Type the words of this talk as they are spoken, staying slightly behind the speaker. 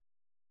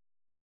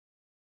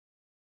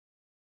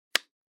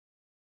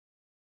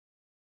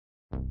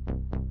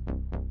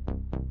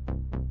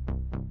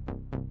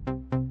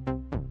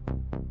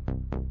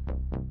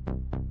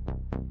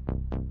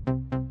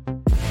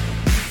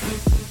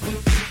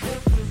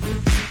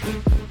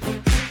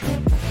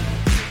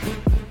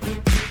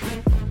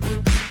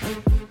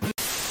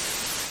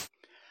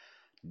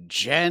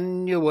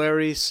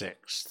January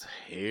 6th.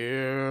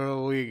 Here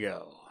we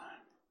go.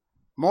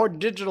 More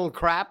digital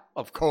crap,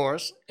 of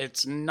course.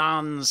 It's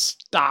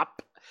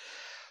non-stop.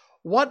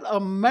 What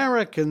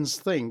Americans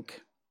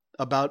think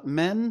about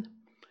men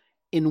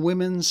in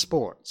women's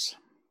sports.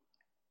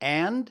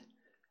 And,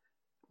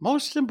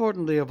 most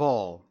importantly of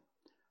all,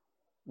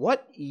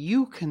 what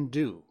you can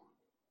do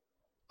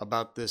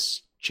about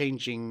this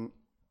changing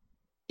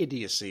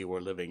idiocy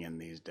we're living in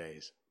these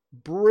days.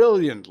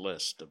 Brilliant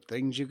list of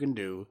things you can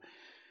do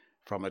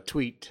from a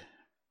tweet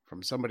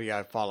from somebody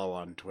I follow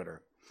on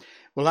Twitter.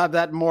 We'll have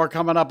that and more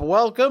coming up.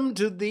 Welcome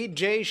to the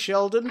Jay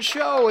Sheldon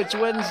Show. It's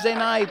Wednesday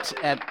night.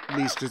 At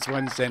least it's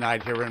Wednesday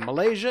night here in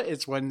Malaysia.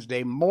 It's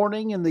Wednesday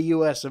morning in the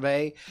US of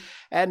A.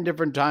 And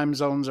different time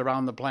zones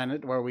around the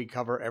planet where we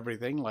cover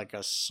everything like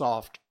a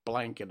soft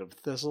blanket of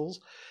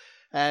thistles.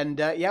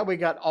 And we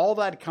got all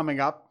that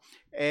coming up.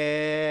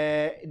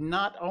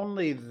 Not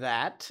only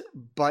that,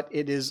 but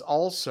it is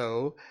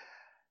also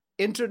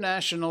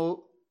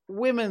International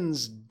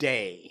Women's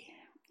Day.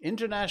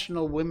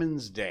 International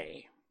Women's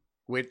Day,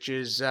 which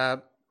is,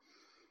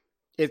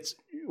 it's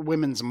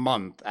Women's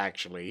Month,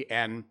 actually.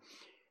 And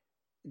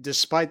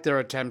despite their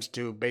attempts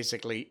to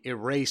basically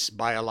erase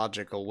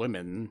biological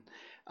women,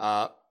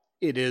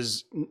 it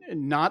is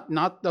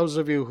not those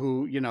of you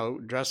who,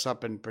 dress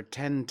up and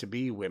pretend to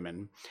be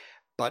women,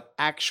 but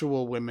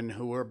actual women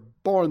who were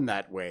born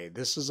that way.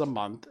 This is a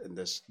month, and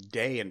this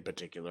day in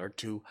particular,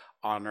 to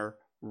honor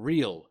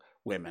real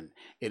women.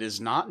 It is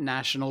not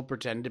National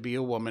Pretend to Be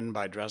a Woman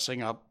by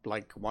dressing up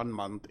like 1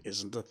 month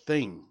isn't a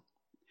thing.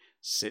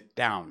 Sit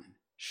down.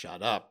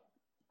 Shut up.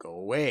 Go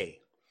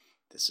away.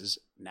 This is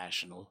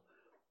National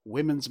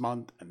Women's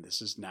Month, and this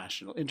is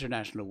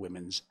International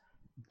Women's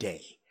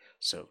Day.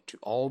 So to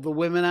all the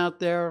women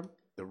out there,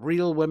 the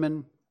real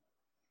women,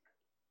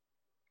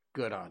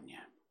 good on you.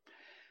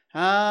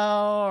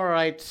 All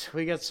right,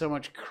 we got so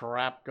much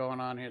crap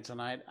going on here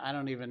tonight. I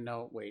don't even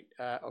know. Wait,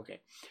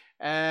 okay.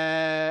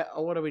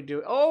 What do we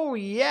do? Oh,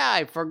 yeah,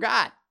 I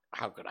forgot.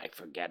 How could I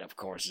forget? Of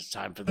course, it's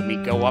time for the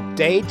Miko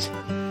update.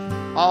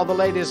 All the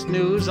latest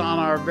news on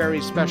our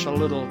very special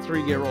little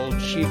 3-year-old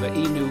Shiba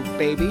Inu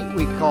baby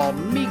we call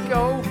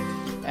Miko.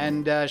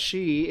 And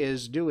she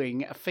is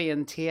doing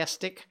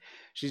fantastic.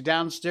 She's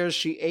downstairs.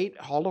 She ate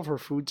all of her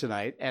food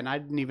tonight, and I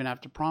didn't even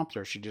have to prompt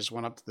her. She just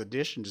went up to the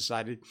dish and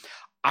decided,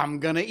 I'm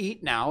going to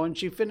eat now, and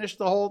she finished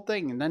the whole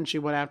thing, and then she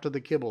went after the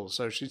kibble,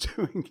 so she's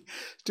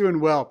doing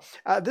well.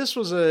 This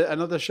was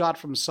another shot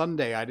from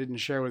Sunday I didn't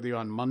share with you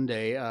on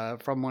Monday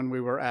from when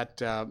we were at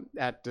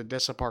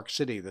Desa Park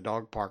City, the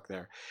dog park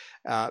there.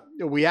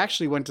 We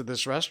actually went to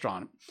this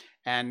restaurant,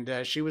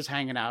 and she was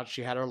hanging out.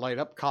 She had her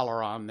light-up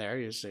collar on there,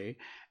 you see,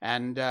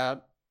 and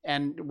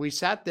we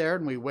sat there,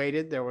 and we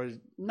waited. There was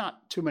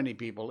not too many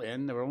people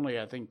in. There were only,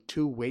 I think,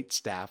 2 wait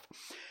staff.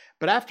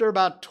 But after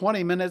about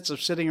 20 minutes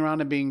of sitting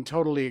around and being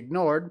totally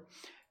ignored,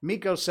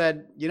 Miko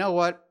said, you know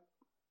what?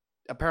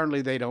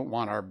 Apparently they don't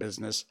want our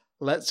business.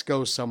 Let's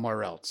go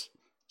somewhere else.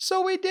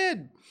 So we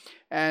did.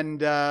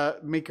 And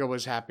Miko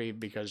was happy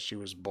because she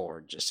was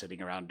bored, just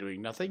sitting around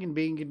doing nothing and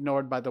being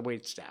ignored by the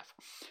waitstaff.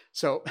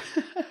 So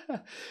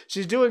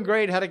she's doing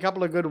great. Had a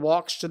couple of good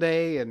walks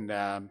today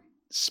and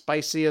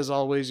spicy as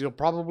always. You'll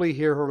probably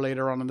hear her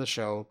later on in the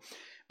show.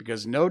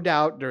 Because no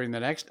doubt during the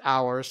next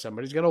hour,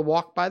 somebody's going to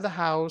walk by the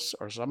house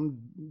or some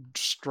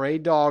stray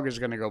dog is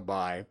going to go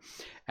by.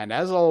 And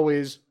as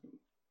always,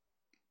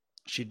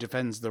 she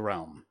defends the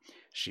realm.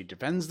 She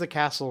defends the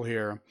castle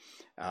here,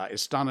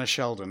 Istana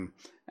Sheldon.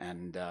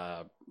 And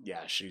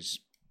she's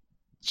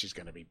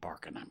going to be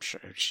barking, I'm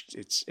sure.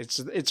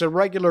 It's a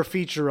regular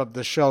feature of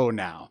the show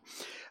now.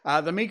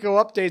 The Miko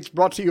Update's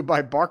brought to you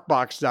by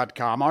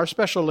BarkBox.com. Our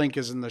special link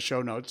is in the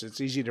show notes.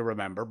 It's easy to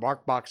remember.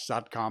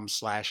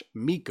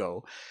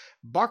 BarkBox.com/Miko.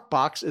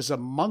 BarkBox is a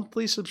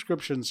monthly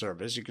subscription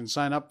service. You can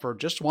sign up for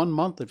just 1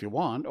 month if you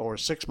want, or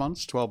 6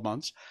 months, 12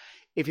 months.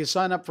 If you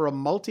sign up for a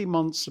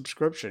multi-month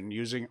subscription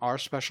using our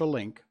special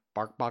link,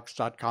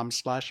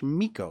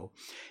 BarkBox.com/Miko,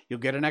 you'll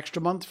get an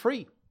extra month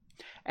free.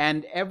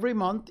 And every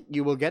month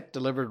you will get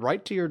delivered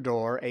right to your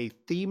door a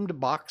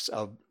themed box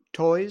of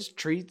toys,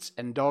 treats,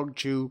 and dog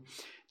chew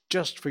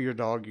just for your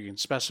dog. You can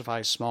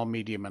specify small,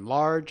 medium, and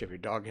large. If your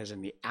dog has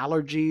any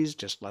allergies,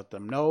 just let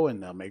them know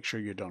and they'll make sure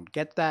you don't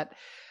get that.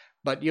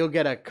 But you'll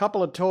get a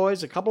couple of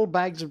toys, a couple of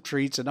bags of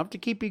treats, enough to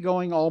keep you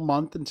going all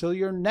month until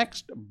your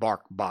next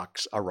Bark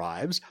Box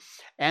arrives,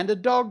 and a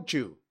dog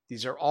chew.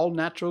 These are all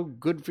natural,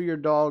 good for your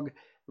dog,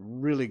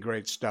 really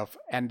great stuff,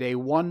 and a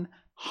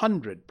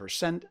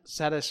 100%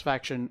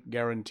 satisfaction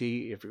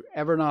guarantee. If you're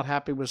ever not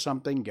happy with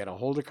something, get a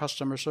hold of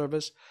customer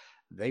service.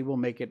 They will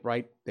make it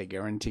right. They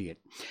guarantee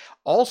it.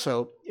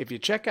 Also, if you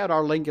check out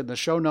our link in the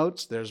show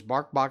notes, there's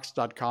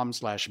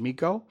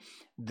barkbox.com/Miko.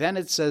 Then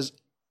it says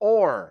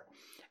or.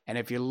 And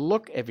if you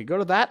go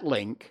to that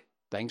link,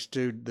 thanks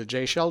to the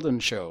Jay Sheldon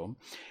Show,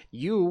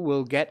 you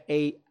will get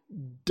a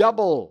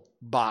double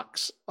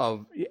box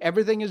of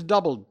everything is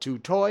doubled: 2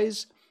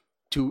 toys,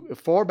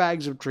 4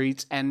 bags of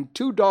treats, and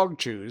 2 dog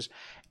chews,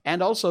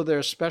 and also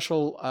their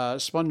special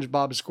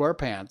SpongeBob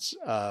SquarePants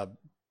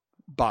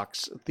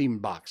theme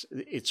box.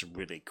 It's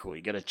really cool.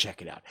 You got to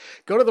check it out.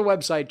 Go to the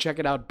website, check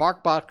it out,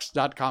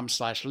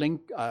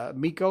 barkbox.com/link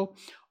Miko,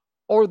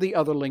 or the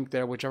other link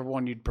there, whichever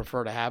one you'd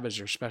prefer to have as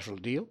your special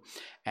deal,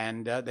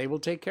 and they will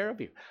take care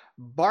of you.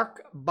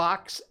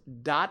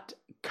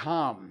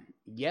 Barkbox.com.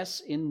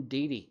 Yes,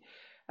 indeedy.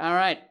 All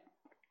right.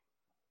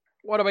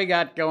 What do we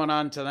got going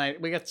on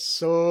tonight? We got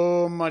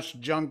so much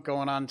junk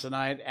going on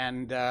tonight,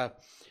 and of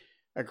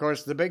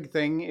course, the big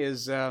thing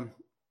is Tucker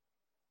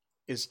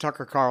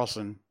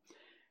Carlson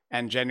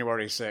and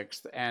January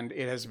 6th, and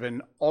it has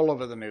been all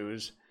over the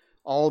news.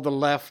 All the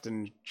left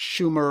and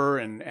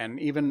Schumer and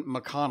even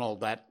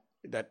McConnell, that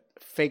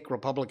fake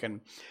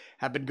Republican,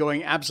 have been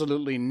going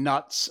absolutely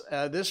nuts.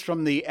 This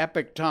from the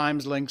Epic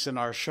Times, links in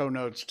our show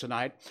notes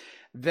tonight.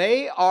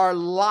 They are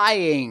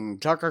lying.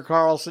 Tucker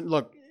Carlson,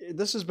 look,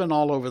 this has been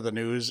all over the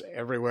news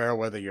everywhere,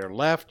 whether you're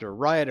left or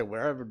right or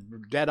wherever,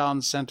 dead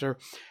on center.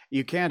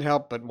 You can't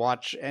help but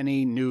watch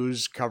any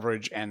news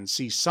coverage and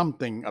see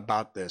something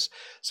about this.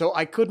 So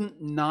I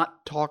couldn't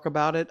not talk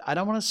about it. I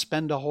don't want to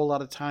spend a whole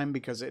lot of time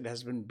because it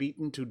has been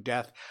beaten to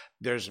death.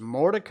 There's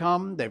more to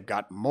come. They've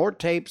got more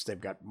tapes.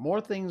 They've got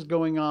more things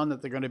going on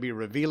that they're going to be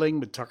revealing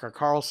with Tucker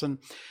Carlson.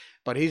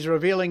 But he's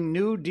revealing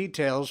new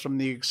details from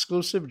the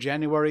exclusive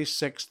January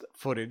 6th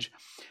footage.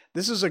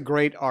 This is a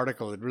great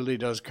article. It really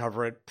does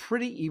cover it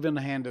pretty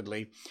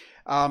even-handedly.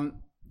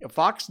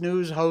 Fox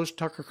News host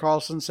Tucker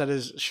Carlson said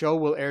his show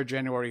will air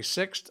January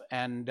 6th,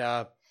 and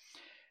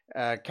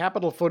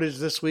Capitol footage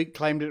this week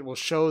claimed it will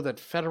show that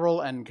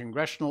federal and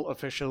congressional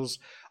officials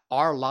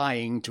are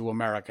lying to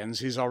Americans.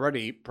 He's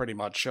already pretty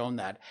much shown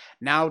that.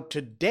 Now,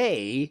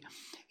 today,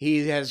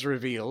 he has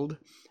revealed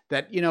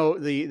that,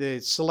 the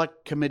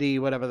select committee,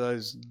 whatever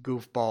those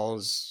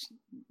goofballs,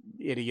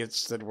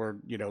 idiots that were,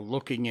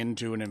 looking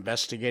into and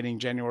investigating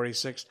January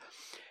 6th,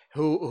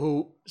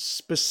 who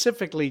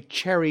specifically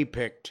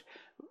cherry-picked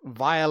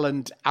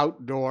violent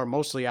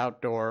mostly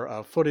outdoor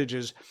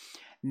footages.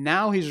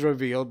 Now he's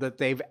revealed that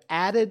they've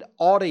added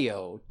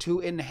audio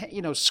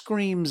to,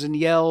 screams and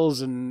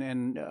yells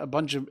and a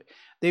bunch of,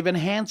 they've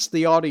enhanced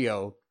the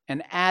audio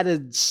and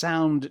added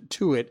sound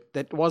to it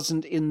that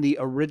wasn't in the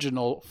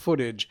original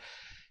footage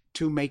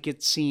to make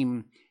it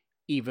seem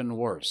even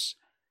worse.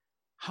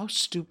 How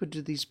stupid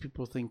do these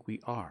people think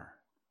we are?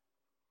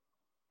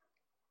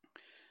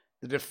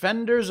 The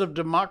defenders of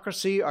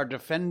democracy are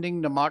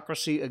defending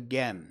democracy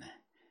again,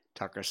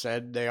 Tucker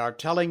said. They are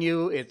telling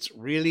you it's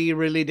really,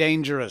 really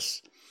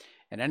dangerous.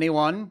 And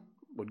anyone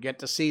would get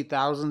to see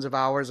thousands of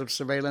hours of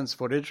surveillance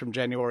footage from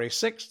January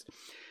 6th,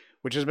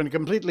 which has been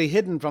completely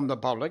hidden from the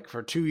public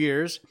for 2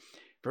 years. A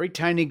very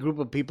tiny group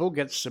of people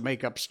gets to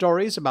make up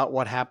stories about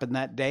what happened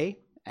that day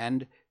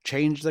and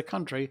change the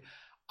country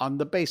on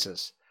the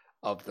basis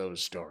of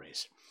those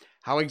stories.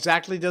 How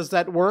exactly does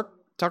that work,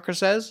 Tucker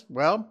says?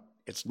 Well,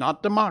 it's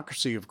not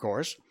democracy, of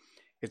course.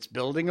 It's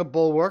building a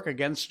bulwark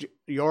against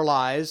your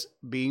lies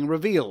being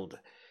revealed.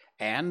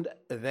 And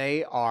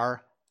they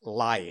are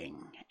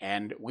lying.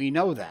 And we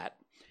know that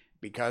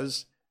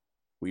because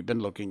we've been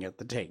looking at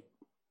the tape.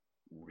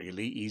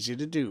 Really easy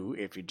to do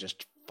if you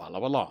just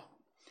follow along.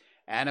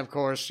 And of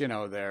course,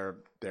 they're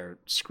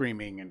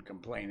screaming and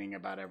complaining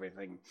about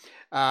everything.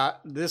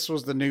 This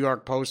was the New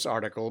York Post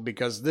article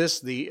because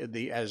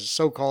the as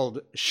so-called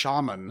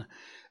shaman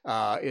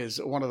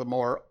is one of the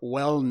more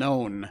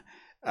well-known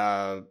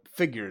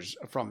figures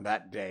from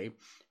that day.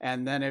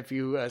 And then if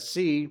you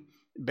see,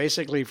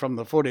 basically from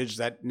the footage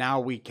that now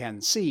we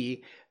can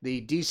see, the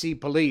D.C.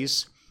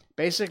 police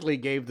basically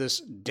gave this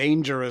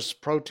dangerous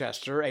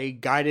protester a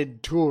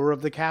guided tour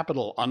of the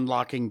Capitol,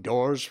 unlocking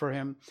doors for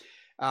him.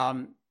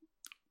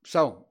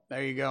 So,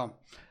 there you go.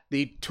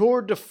 The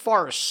Tour de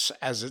Farce,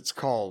 as it's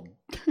called.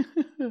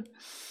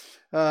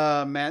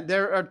 Man,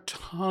 there are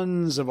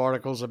tons of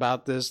articles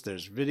about this.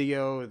 There's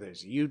video,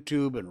 there's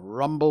YouTube and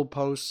Rumble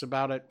posts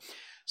about it.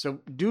 So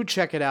do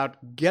check it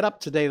out. Get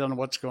up to date on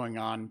what's going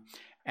on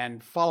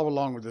and follow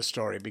along with the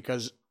story,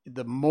 because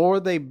the more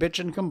they bitch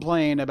and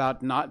complain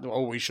about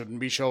we shouldn't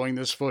be showing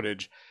this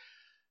footage,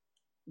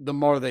 the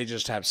more they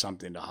just have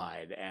something to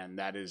hide. And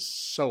that is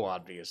so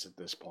obvious at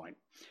this point.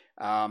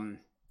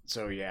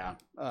 So yeah,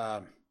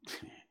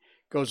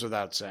 goes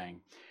without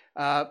saying.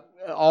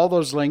 All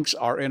those links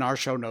are in our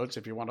show notes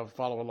if you want to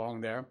follow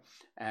along there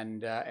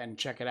and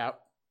check it out.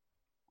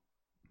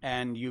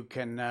 And you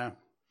can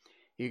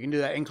do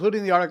that,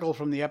 including the article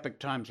from the Epic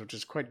Times, which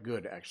is quite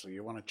good, actually.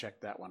 You want to check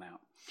that one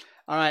out.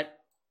 All right.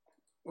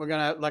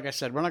 Like I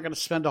said, we're not going to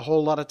spend a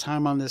whole lot of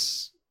time on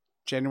this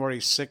January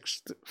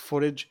 6th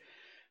footage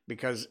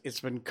because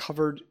it's been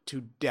covered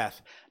to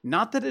death.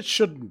 Not that it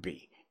shouldn't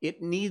be. It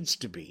needs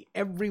to be.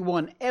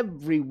 Everyone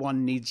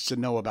needs to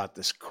know about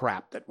this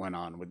crap that went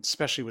on,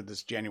 especially with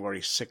this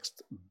January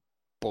 6th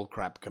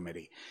bullcrap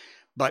committee.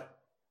 But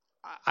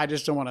I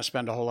just don't want to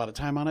spend a whole lot of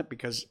time on it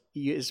because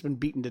it's been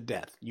beaten to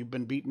death. You've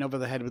been beaten over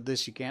the head with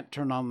this. You can't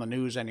turn on the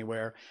news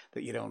anywhere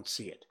that you don't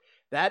see it.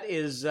 That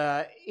is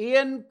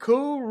Ian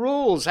Koo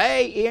Rules.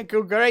 Hey, Ian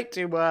Koo, great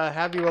to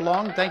have you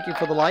along. Thank you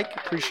for the like.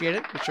 Appreciate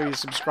it. Make sure you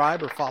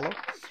subscribe or follow.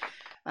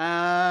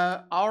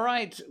 All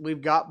right,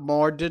 we've got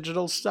more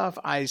digital stuff.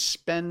 I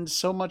spend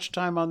so much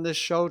time on this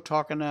show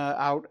talking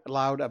out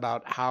loud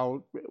about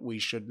how we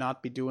should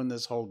not be doing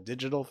this whole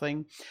digital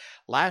thing.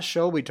 Last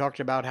show, we talked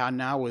about how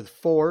now with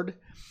Ford,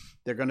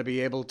 they're going to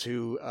be able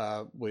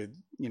to, with,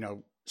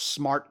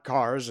 smart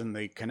cars and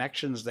the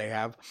connections they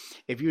have,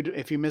 if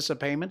you miss a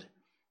payment,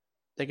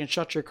 they can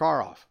shut your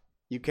car off.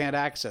 You can't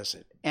access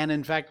it. And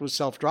in fact, with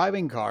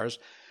self-driving cars,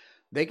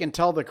 they can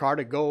tell the car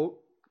to go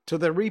to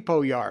the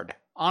repo yard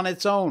on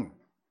its own.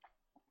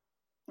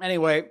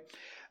 Anyway,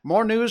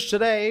 more news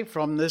today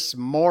from this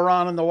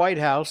moron in the White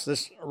House,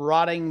 this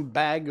rotting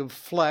bag of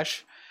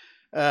flesh.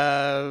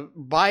 Biden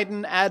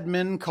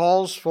admin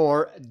calls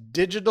for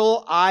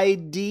digital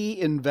ID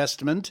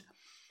investment,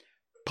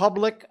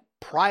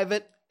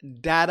 public-private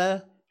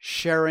data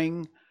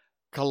sharing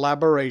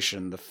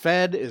collaboration. The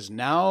Fed is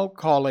now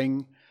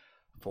calling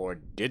for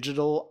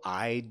digital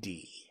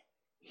ID.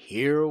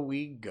 Here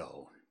we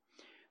go.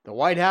 The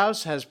White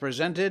House has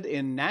presented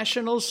in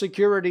National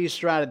Security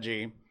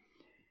Strategy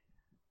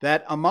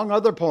that, among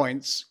other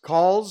points,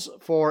 calls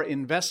for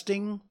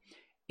investing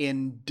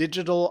in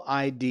digital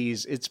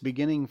IDs. It's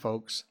beginning,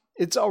 folks.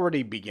 It's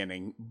already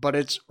beginning, but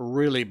it's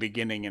really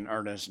beginning in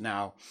earnest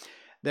now.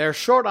 They're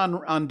short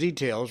on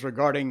details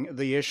regarding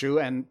the issue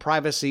and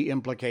privacy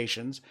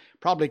implications,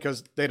 probably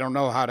because they don't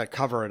know how to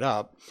cover it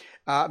up,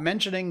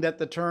 mentioning that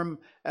the term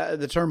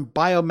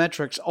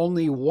biometrics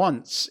only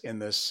once in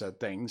this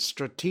thing,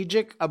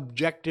 Strategic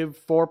Objective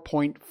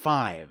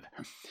 4.5.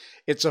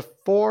 It's a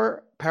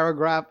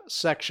 4-paragraph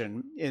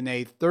section in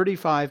a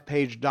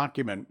 35-page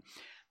document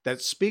that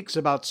speaks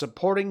about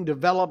supporting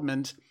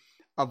development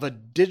of a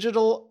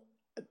digital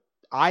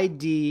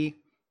ID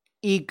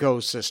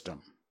ecosystem.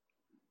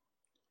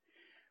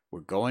 We're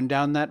going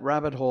down that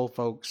rabbit hole,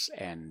 folks,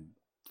 and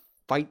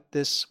fight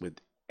this with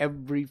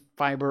every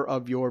fiber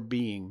of your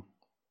being.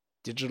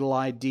 Digital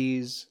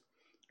IDs,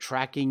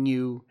 tracking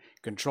you,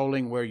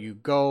 controlling where you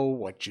go,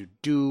 what you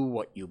do,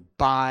 what you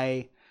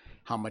buy,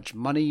 how much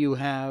money you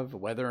have,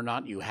 whether or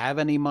not you have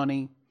any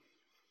money.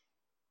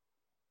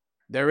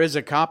 There is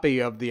a copy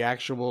of the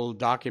actual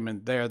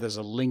document there. There's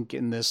a link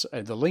in this.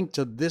 The link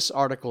to this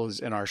article is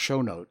in our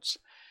show notes.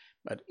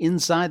 But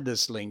inside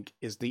this link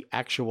is the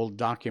actual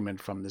document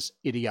from this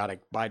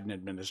idiotic Biden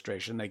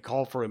administration. They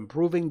call for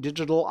improving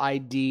digital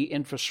ID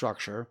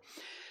infrastructure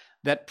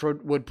that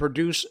would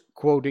produce,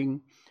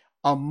 quoting,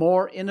 a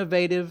more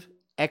innovative,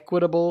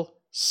 equitable,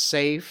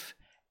 safe,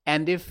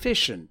 and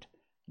efficient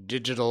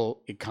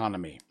digital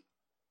economy.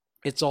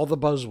 It's all the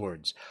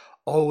buzzwords.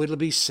 Oh, it'll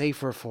be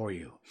safer for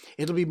you.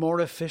 It'll be more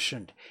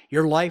efficient.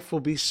 Your life will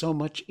be so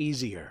much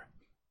easier.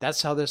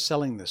 That's how they're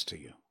selling this to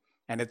you.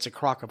 And it's a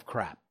crock of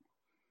crap.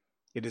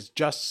 It is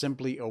just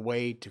simply a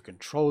way to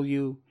control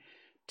you,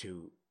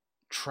 to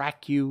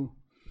track you,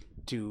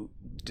 to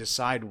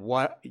decide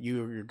what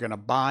you're going to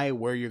buy,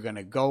 where you're going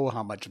to go,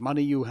 how much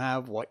money you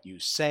have, what you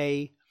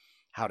say,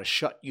 how to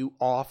shut you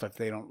off if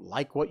they don't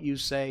like what you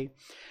say.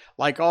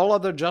 Like all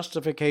other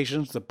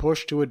justifications, the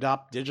push to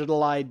adopt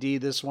digital ID,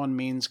 this one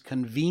means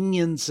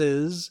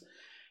conveniences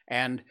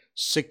and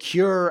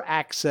secure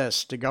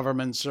access to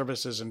government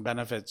services and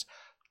benefits,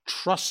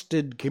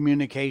 trusted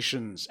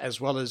communications,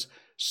 as well as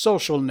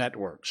social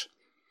networks.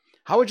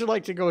 How would you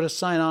like to go to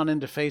sign on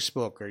into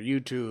Facebook or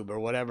YouTube or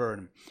whatever,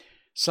 and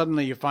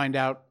suddenly you find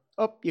out,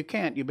 oh, you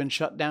can't. You've been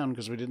shut down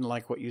because we didn't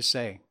like what you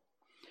say.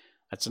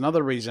 That's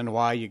another reason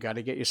why you got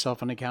to get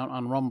yourself an account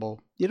on Rumble.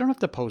 You don't have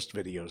to post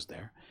videos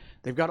there.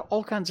 They've got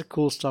all kinds of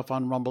cool stuff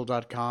on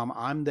Rumble.com.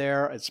 I'm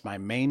there. It's my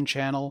main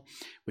channel.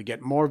 We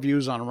get more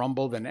views on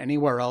Rumble than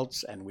anywhere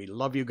else, and we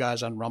love you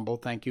guys on Rumble.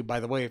 Thank you. By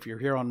the way, if you're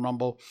here on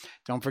Rumble,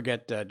 don't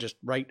forget, just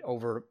right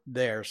over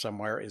there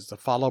somewhere is the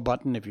follow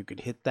button. If you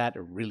could hit that, I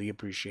really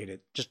appreciate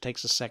it. Just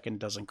takes a second,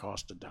 doesn't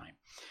cost a dime.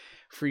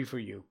 Free for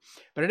you.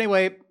 But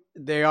anyway,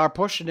 they are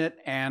pushing it,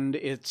 and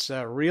it's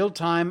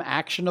real-time,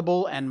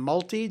 actionable, and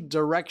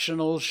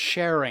multi-directional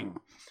sharing.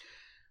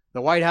 The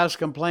White House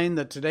complained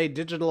that today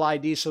digital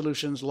ID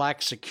solutions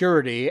lack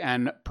security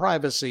and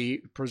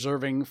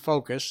privacy-preserving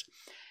focus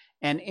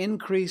and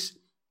increase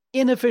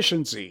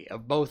inefficiency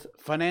of both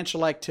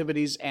financial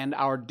activities and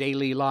our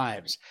daily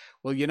lives.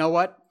 Well, you know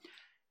what?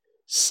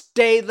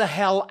 Stay the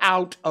hell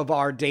out of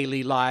our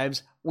daily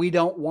lives. We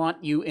don't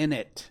want you in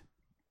it.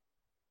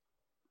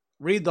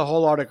 Read the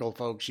whole article,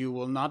 folks. You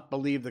will not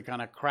believe the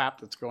kind of crap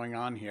that's going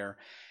on here.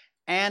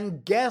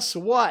 And guess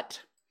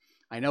what?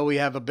 I know we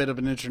have a bit of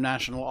an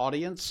international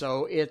audience,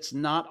 so it's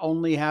not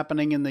only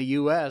happening in the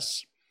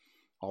U.S.,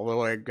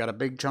 although I got a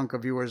big chunk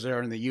of viewers there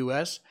in the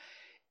U.S.,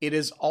 it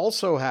is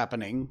also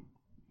happening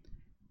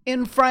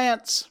in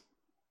France.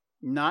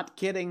 Not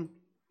kidding.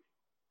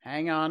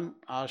 Hang on.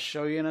 I'll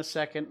show you in a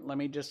second. Let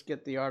me just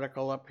get the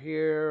article up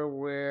here.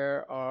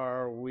 Where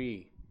are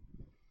we?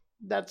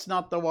 That's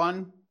not the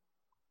one.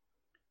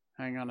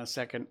 Hang on a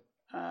second.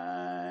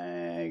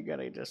 I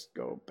gotta just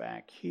go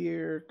back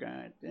here.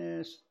 Got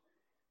this.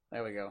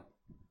 There we go.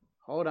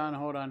 Hold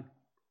on.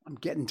 I'm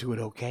getting to it,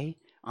 okay?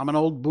 I'm an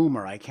old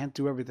boomer. I can't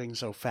do everything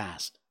so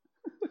fast.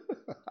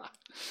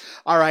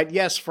 All right.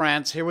 Yes,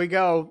 France. Here we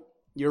go.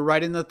 You're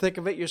right in the thick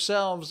of it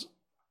yourselves.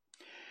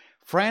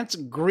 France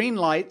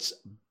greenlights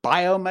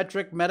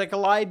biometric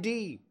medical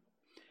ID.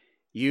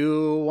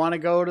 You want to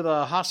go to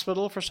the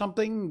hospital for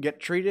something, get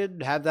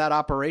treated, have that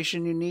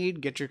operation you need,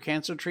 get your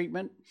cancer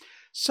treatment?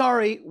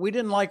 Sorry, we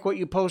didn't like what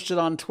you posted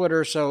on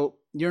Twitter, so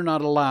you're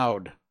not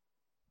allowed.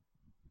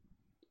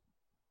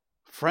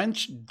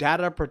 French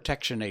Data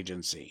Protection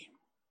Agency,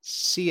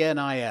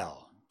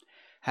 CNIL,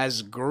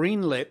 has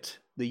greenlit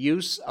the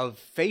use of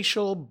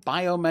facial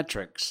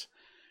biometrics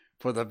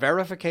for the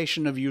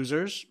verification of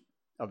users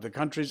of the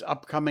country's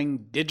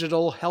upcoming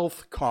digital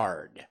health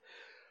card,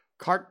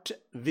 Carte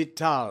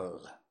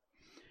Vitale.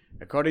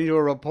 According to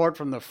a report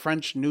from the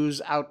French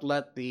news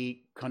outlet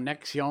The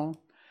Connexion,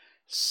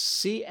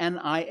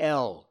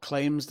 CNIL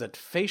claims that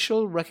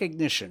facial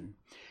recognition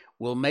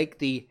will make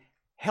the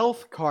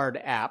health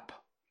card app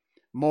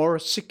more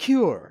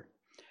secure.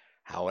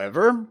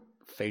 However,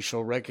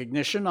 facial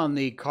recognition on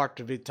the Carte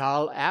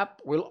Vitale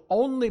app will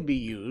only be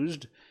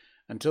used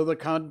until the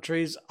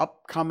country's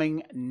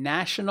upcoming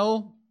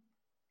national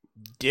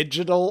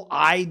digital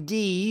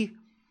ID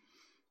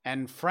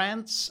and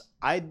France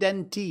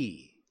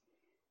Identity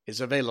is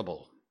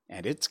available,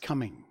 and it's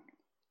coming.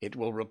 It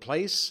will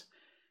replace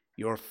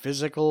your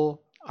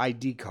physical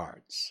ID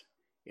cards.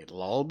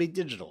 It'll all be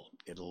digital.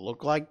 It'll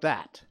look like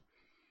that.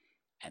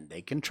 And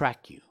they can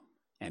track you.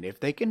 And if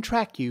they can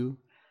track you,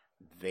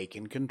 they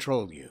can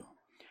control you.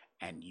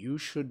 And you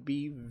should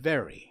be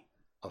very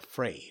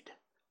afraid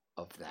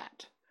of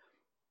that.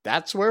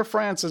 That's where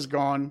France is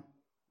gone.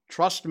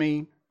 Trust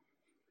me.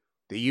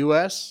 The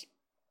U.S.,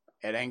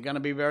 it ain't going to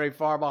be very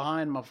far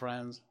behind, my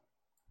friends.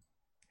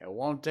 It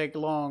won't take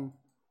long.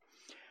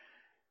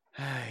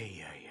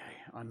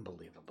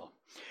 Unbelievable.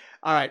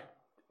 All right.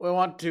 I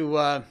want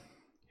to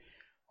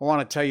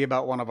tell you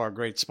about one of our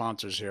great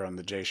sponsors here on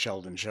the Jay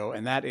Sheldon Show,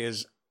 and that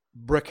is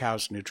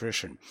Brickhouse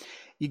Nutrition.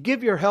 You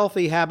give your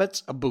healthy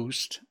habits a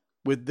boost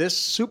with this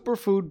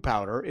superfood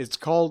powder. It's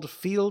called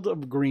Field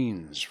of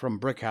Greens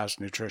from Brickhouse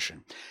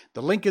Nutrition.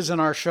 The link is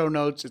in our show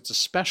notes. It's a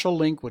special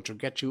link which will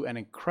get you an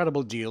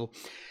incredible deal.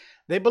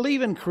 They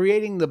believe in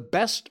creating the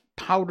best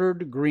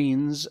powdered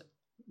greens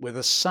with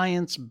a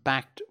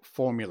science-backed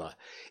formula.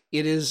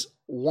 It is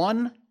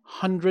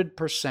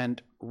 100%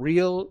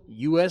 real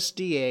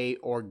USDA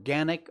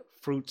organic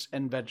fruits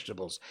and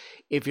vegetables.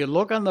 If you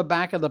look on the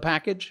back of the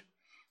package,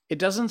 it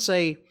doesn't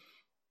say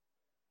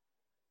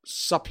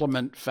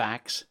supplement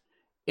facts.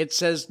 It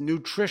says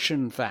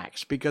nutrition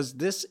facts, because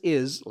this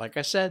is, like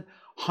I said,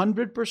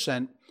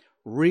 100%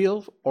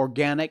 real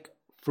organic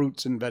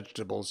fruits and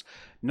vegetables.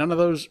 None of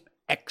those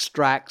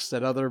extracts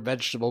that other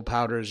vegetable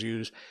powders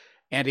use.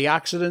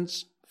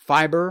 Antioxidants,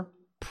 fiber,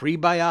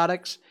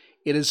 prebiotics.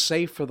 It is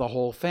safe for the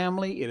whole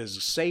family. It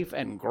is safe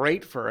and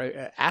great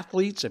for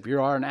athletes. If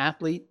you are an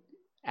athlete,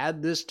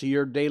 add this to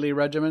your daily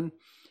regimen.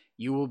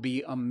 You will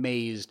be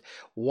amazed.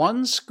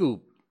 One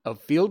scoop of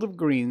Field of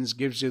Greens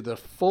gives you the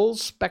full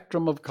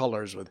spectrum of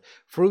colors with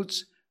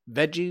fruits,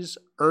 veggies,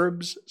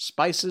 herbs,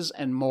 spices,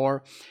 and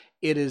more.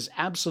 It is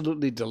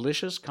absolutely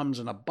delicious, comes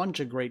in a bunch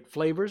of great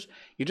flavors.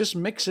 You just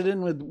mix it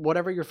in with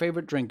whatever your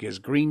favorite drink is,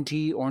 green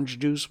tea, orange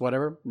juice,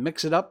 whatever.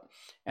 Mix it up,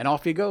 and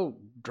off you go.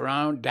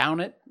 Down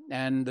it,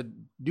 and the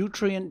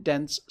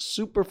nutrient-dense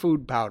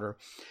superfood powder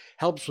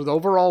helps with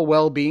overall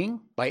well-being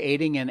by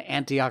aiding in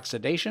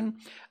antioxidation,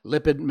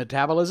 lipid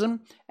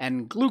metabolism,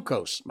 and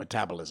glucose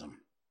metabolism.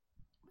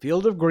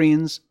 Field of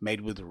Greens,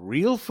 made with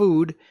real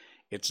food.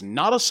 It's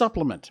not a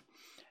supplement.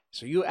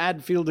 So you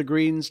add Field of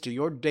Greens to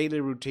your daily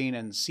routine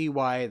and see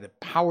why the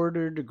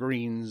powdered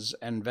greens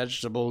and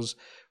vegetables,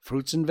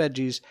 fruits and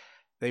veggies,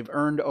 they've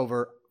earned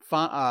over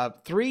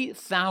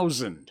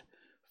 3,000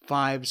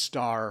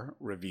 5-star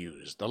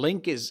reviews. The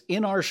link is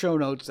in our show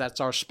notes.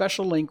 That's our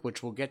special link,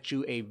 which will get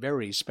you a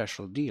very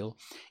special deal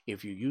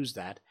if you use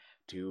that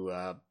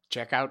to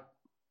check out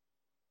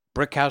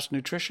Brickhouse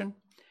Nutrition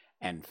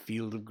and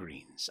Field of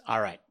Greens.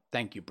 All right.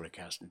 Thank you,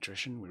 Brickhouse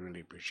Nutrition. We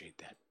really appreciate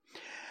that.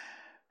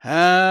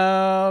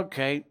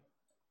 Okay.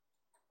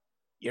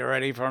 You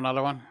ready for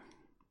another one?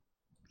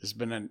 There's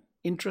been an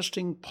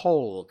interesting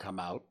poll come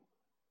out.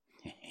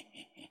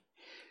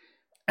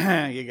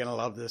 You're going to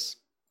love this.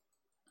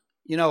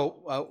 You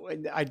know,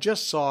 I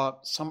just saw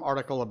some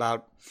article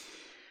about,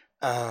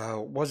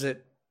 was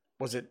it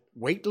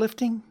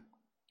weightlifting?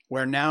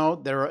 Where now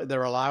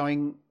they're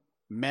allowing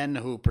men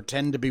who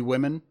pretend to be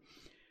women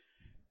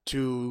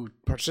to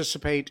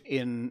participate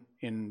in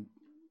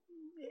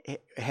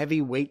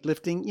heavy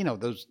weightlifting. You know,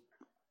 those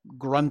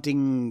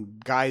grunting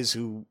guys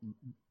who,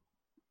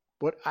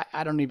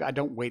 I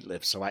don't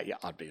weightlift, so I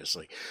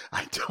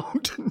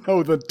don't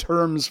know the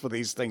terms for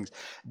these things.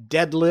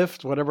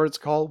 Deadlift, whatever it's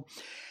called.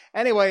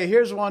 Anyway,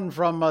 here's one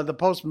from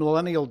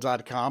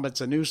thepostmillennial.com.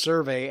 It's a new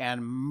survey,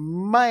 and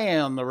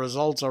man, the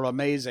results are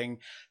amazing.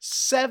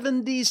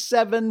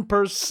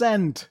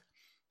 77%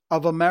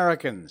 of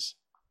Americans,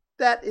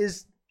 that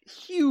is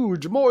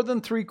huge. More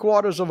than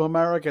 3/4 of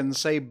Americans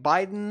say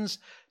Biden's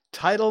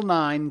Title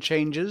IX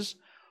changes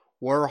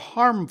were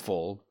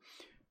harmful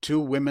to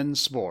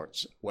women's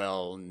sports.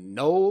 Well,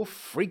 no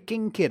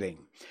freaking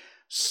kidding.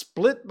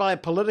 Split by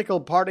political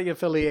party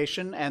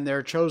affiliation and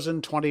their chosen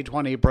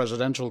 2020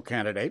 presidential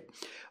candidate,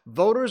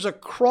 voters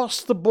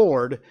across the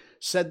board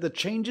said the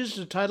changes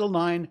to Title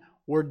IX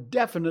were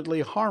definitely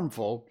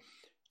harmful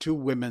to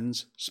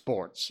women's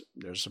sports.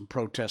 There's some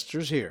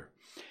protesters here.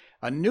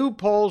 A new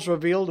polls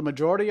revealed a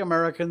majority of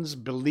Americans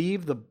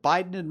believe the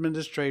Biden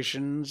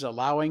administration's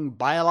allowing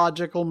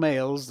biological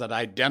males that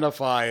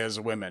identify as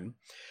women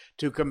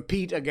to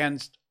compete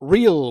against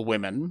real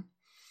women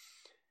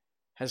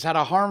has had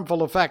a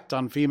harmful effect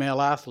on female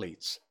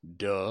athletes.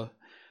 Duh.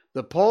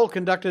 The poll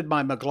conducted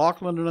by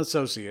McLaughlin and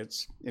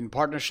Associates in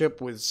partnership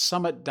with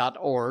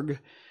Summit.org,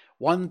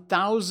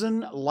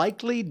 1,000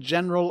 likely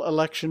general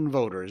election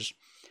voters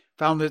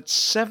found that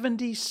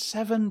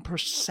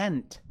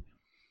 77%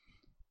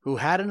 who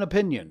had an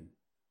opinion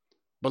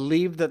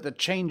believed that the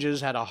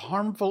changes had a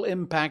harmful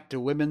impact to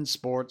women's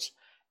sports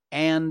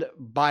and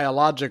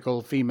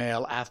biological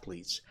female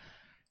athletes.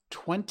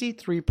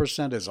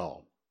 23% is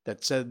all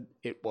that said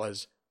it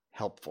was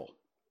helpful.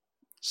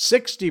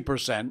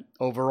 60%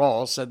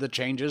 overall said the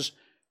changes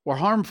were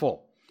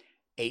harmful.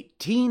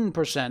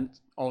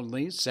 18%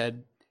 only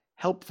said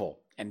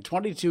helpful. And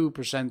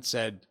 22%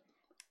 said,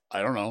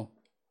 I don't know.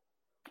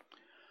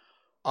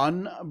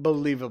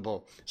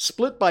 Unbelievable.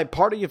 Split by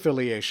party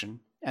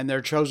affiliation and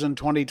their chosen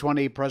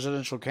 2020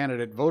 presidential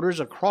candidate, voters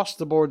across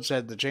the board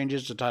said the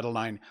changes to Title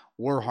IX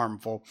were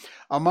harmful.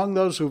 Among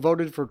those who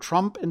voted for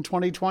Trump in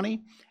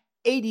 2020,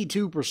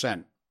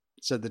 82%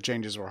 said the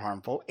changes were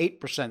harmful.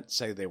 8%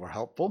 say they were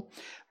helpful.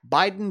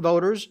 Biden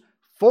voters,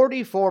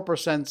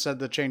 44% said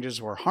the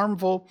changes were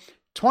harmful.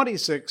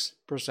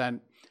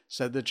 26%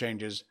 said the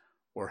changes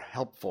were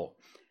helpful.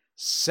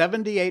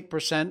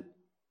 78%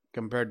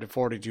 compared to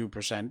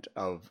 42%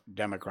 of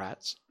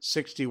Democrats,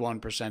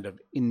 61%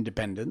 of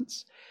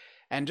independents,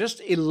 and just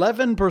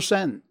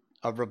 11%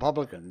 of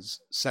Republicans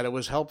said it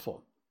was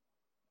helpful.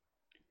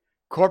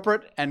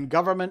 Corporate and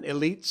government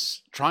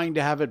elites trying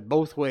to have it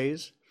both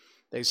ways.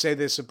 They say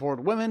they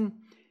support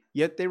women,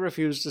 yet they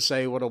refuse to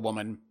say what a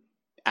woman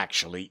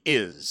actually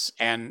is,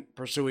 and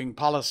pursuing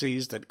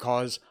policies that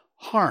cause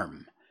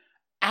harm,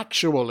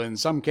 actual, in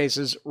some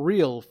cases,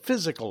 real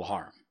physical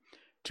harm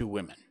to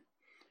women.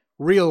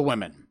 Real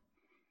women.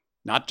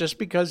 Not just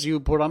because you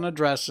put on a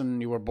dress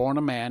and you were born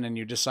a man and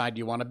you decide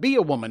you want to be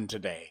a woman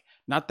today.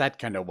 Not that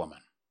kind of woman.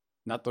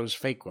 Not those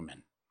fake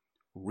women.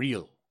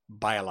 Real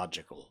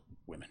biological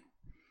women.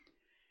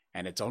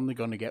 And it's only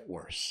going to get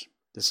worse.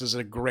 This is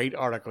a great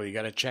article. You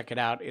got to check it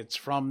out. It's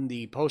from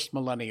the Post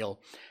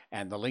Millennial,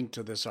 and the link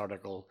to this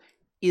article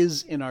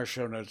is in our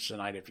show notes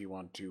tonight if you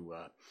want to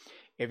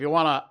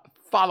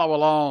follow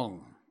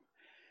along.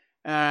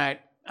 All right,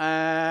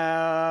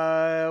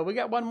 we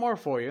got one more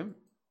for you,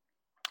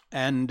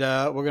 and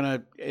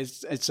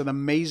it's an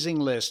amazing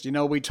list. You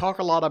know, we talk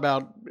a lot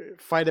about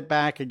fight it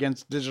back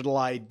against digital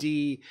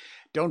ID.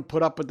 Don't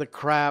put up with the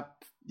crap.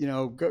 You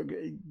know,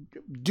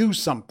 do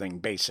something,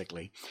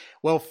 basically.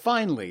 Well,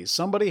 finally,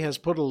 somebody has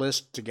put a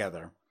list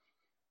together.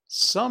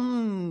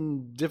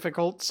 Some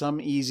difficult,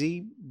 some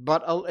easy,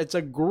 but it's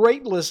a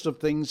great list of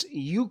things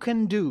you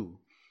can do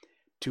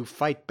to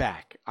fight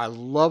back. I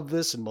love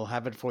this, and we'll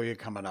have it for you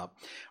coming up.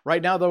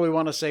 Right now, though, we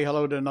want to say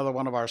hello to another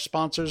one of our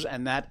sponsors,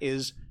 and that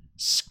is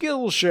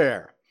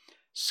Skillshare.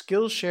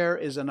 Skillshare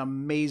is an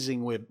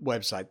amazing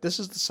website. This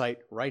is the site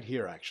right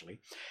here, actually.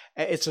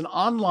 It's an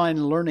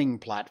online learning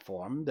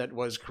platform that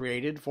was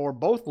created for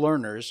both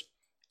learners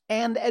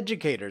and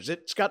educators.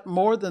 It's got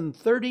more than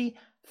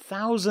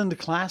 30,000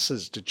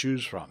 classes to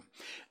choose from.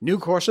 New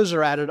courses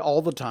are added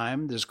all the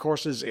time. There's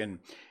courses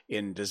in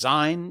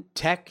design,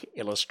 tech,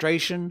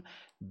 illustration,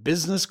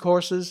 business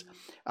courses.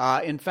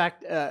 In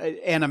fact,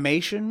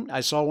 animation. I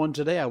saw one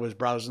today. I was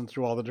browsing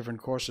through all the different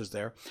courses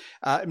there.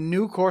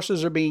 New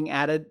courses are being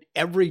added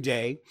every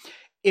day.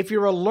 If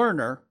you're a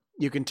learner,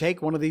 you can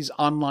take one of these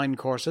online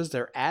courses.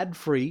 They're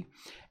ad-free,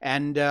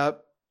 and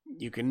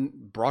you can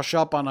brush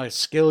up on a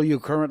skill you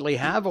currently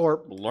have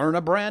or learn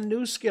a brand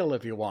new skill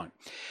if you want.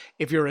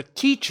 If you're a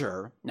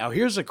teacher, now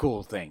here's a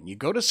cool thing. You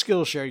go to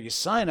Skillshare, you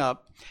sign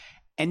up,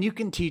 and you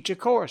can teach a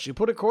course. You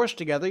put a course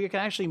together, you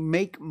can actually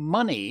make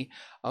money,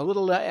 a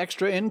little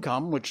extra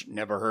income, which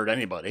never hurt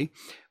anybody,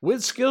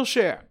 with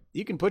Skillshare.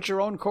 You can put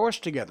your own course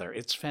together.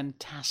 It's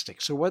fantastic.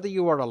 So whether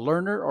you are a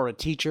learner or a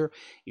teacher,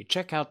 you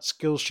check out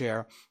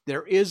Skillshare.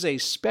 There is a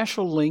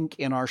special link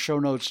in our show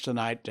notes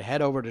tonight to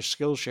head over to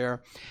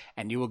Skillshare,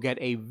 and you will get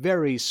a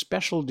very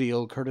special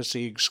deal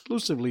courtesy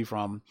exclusively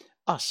from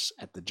us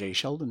at The Jay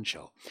Sheldon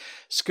Show.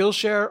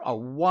 Skillshare, a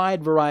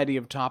wide variety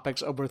of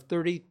topics, over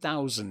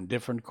 30,000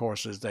 different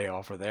courses they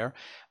offer there.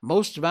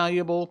 Most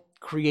valuable,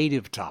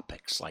 creative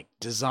topics like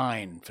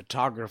design,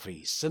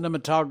 photography,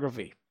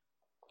 cinematography,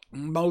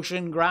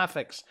 motion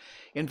graphics.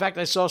 In fact,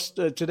 I saw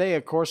today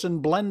a course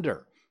in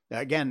Blender.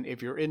 Again,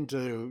 if you're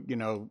into,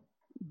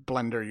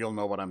 Blender, you'll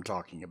know what I'm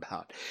talking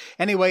about.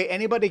 Anyway,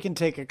 anybody can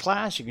take a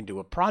class, you can do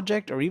a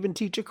project, or even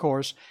teach a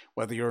course,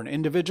 whether you're an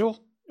individual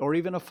or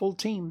even a full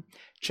team.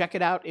 Check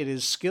it out. It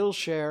is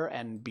Skillshare,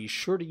 and be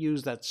sure to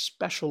use that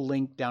special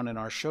link down in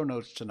our show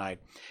notes tonight,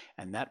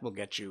 and that will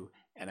get you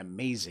an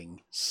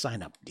amazing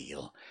sign-up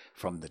deal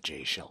from The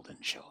Jay Sheldon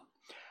Show.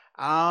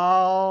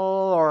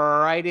 All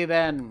righty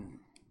then.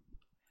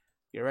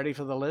 You ready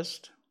for the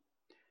list?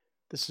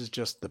 This is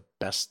just the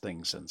best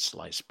thing since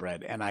sliced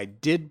bread. And I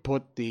did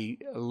put the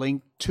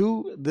link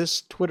to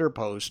this Twitter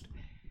post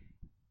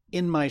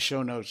in my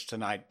show notes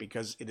tonight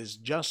because it is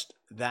just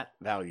that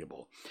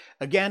valuable.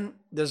 Again,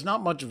 there's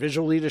not much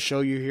visually to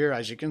show you here.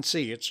 As you can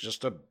see, it's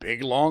just a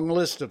big, long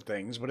list of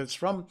things, but it's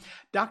from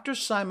Dr.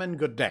 Simon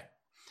Godek.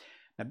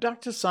 Now,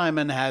 Dr.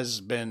 Simon has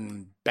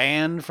been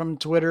banned from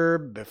Twitter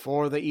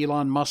before the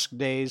Elon Musk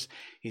days.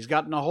 He's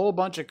gotten a whole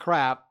bunch of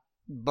crap,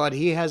 but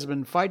he has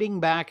been fighting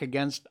back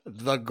against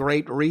the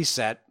Great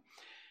Reset.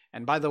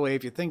 And by the way,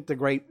 if you think the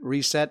Great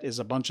Reset is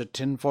a bunch of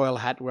tinfoil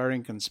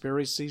hat-wearing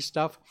conspiracy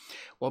stuff,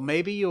 well,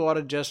 maybe you ought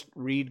to just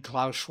read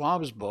Klaus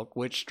Schwab's book,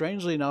 which,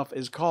 strangely enough,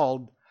 is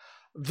called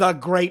The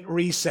Great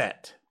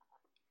Reset.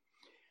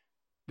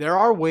 There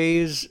are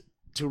ways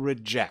to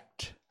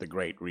reject the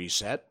Great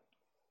Reset.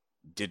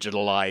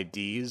 Digital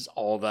IDs,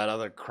 all that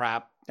other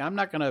crap. I'm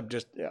not going to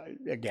just,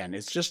 again,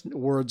 it's just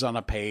words on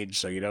a page,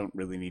 so you don't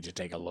really need to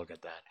take a look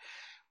at that.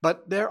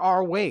 But there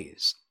are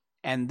ways.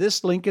 And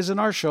this link is in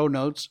our show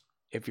notes.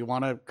 If you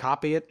want to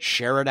copy it,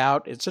 share it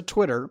out. It's a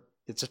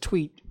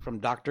tweet from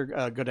Dr.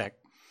 Godek.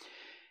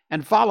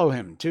 And follow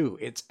him, too.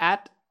 It's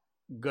at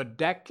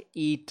Godek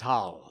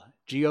Etal,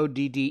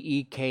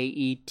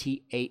 Goddeketal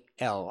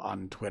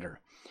on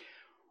Twitter.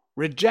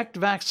 Reject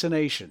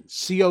vaccinations,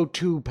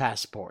 CO2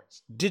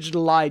 passports,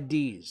 digital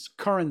IDs,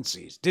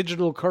 currencies,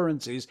 digital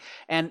currencies,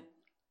 and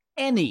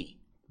any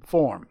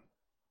form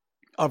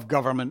of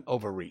government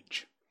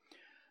overreach.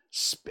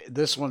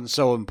 This one's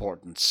so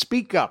important.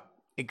 Speak up.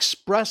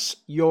 Express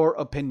your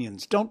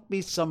opinions. Don't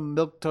be some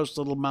milquetoast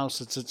little mouse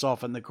that sits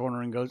off in the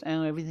corner and goes,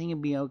 oh, everything will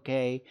be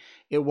okay.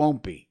 It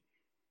won't be.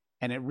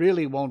 And it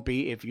really won't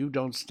be if you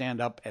don't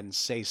stand up and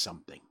say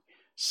something.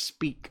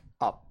 Speak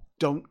up.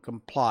 Don't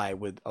comply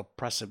with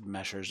oppressive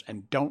measures,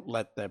 and don't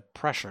let the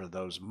pressure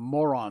those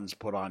morons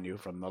put on you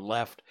from the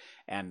left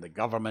and the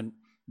government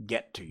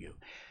get to you.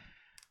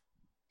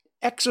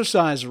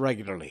 Exercise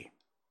regularly.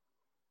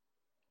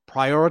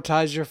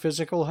 Prioritize your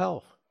physical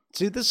health.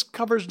 See, this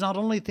covers not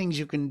only things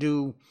you can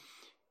do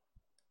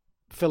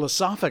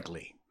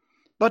philosophically,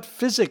 but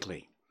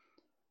physically.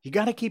 You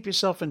got to keep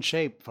yourself in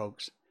shape,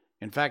 folks.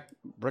 In fact,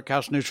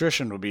 Brickhouse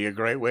Nutrition would be a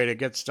great way to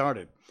get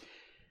started.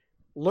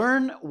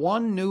 Learn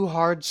one new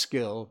hard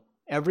skill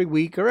every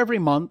week or every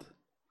month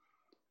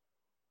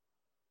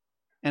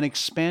and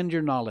expand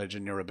your knowledge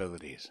and your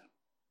abilities.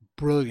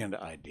 Brilliant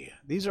idea.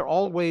 These are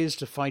all ways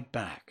to fight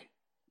back,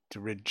 to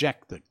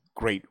reject the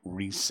Great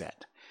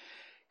Reset.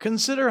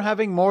 Consider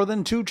having more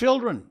than 2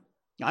 children.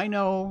 I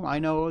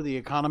know the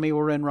economy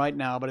we're in right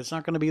now, but it's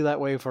not going to be that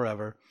way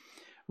forever.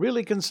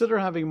 Really consider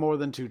having more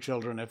than 2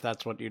 children if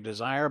that's what you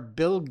desire.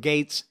 Bill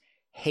Gates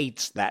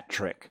hates that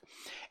trick.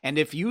 And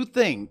if you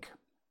think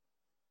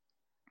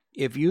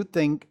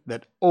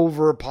that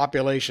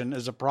overpopulation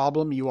is a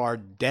problem, you are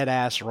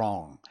dead-ass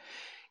wrong.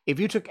 If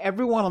you took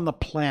everyone on the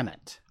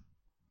planet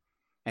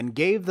and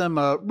gave them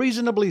a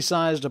reasonably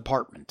sized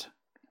apartment,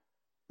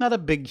 not a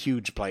big,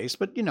 huge place,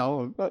 but,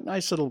 a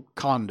nice little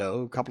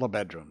condo, a couple of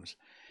bedrooms,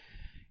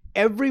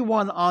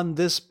 everyone on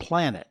this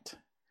planet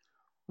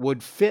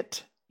would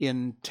fit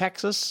in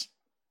Texas,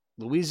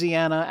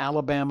 Louisiana,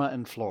 Alabama,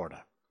 and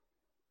Florida.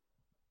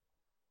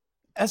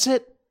 That's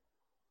it.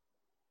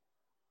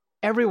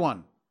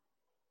 Everyone.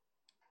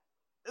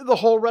 The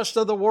whole rest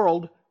of the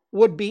world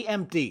would be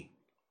empty.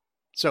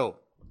 So,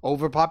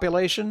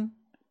 overpopulation?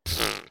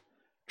 Pfft,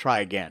 try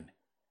again.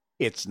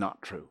 It's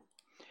not true.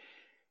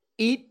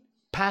 Eat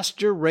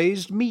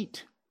pasture-raised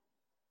meat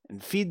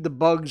and feed the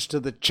bugs to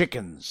the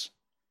chickens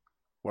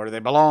where they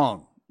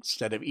belong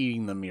instead of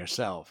eating them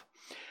yourself.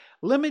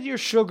 Limit your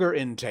sugar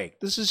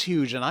intake. This is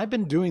huge, and I've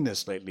been doing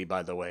this lately,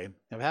 by the way.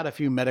 I've had a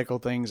few medical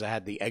things. I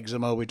had the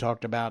eczema we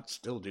talked about.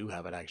 Still do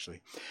have it,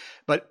 actually.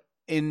 But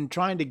in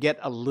trying to get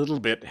a little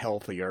bit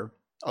healthier,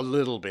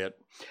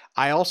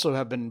 I also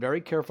have been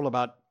very careful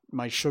about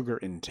my sugar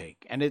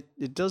intake, and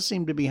it does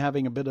seem to be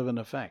having a bit of an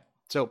effect.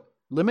 So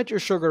limit your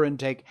sugar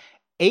intake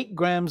 8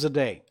 grams a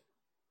day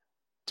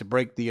to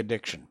break the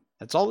addiction.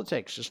 That's all it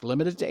takes. Just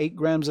limit it to 8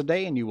 grams a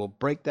day and you will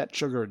break that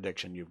sugar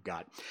addiction you've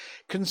got.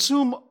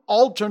 Consume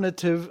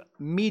alternative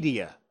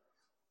media,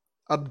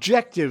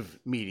 objective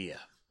media.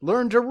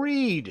 Learn to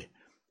read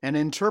and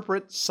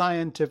interpret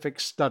scientific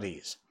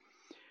studies.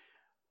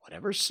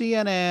 whatever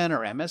CNN or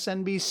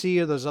MSNBC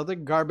or those other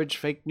garbage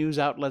fake news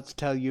outlets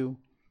tell you,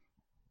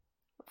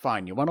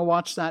 fine. You want to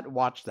watch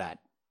that.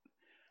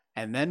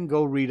 And then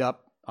go read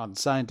up on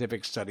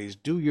scientific studies.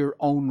 Do your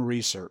own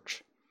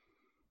research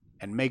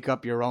and make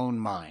up your own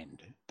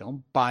mind.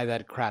 Don't buy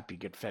that crap you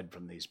get fed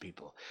from these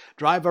people.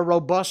 Drive a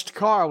robust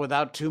car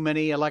without too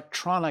many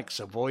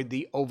electronics. Avoid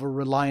the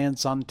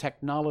over-reliance on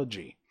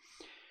technology.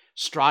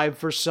 Strive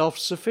for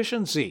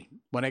self-sufficiency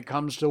when it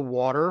comes to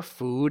water,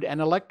 food, and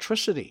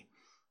electricity.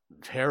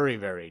 Very,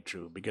 very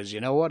true. Because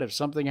you know what? If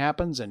something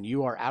happens and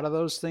you are out of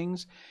those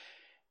things,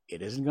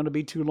 it isn't going to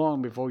be too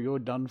long before you're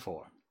done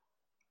for.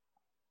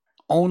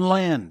 Own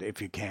land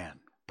if you can.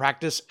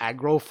 Practice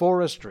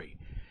agroforestry,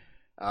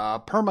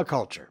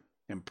 permaculture,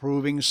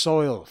 improving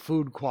soil,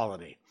 food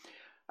quality.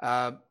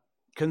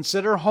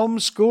 Consider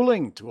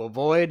homeschooling to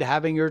avoid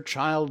having your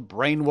child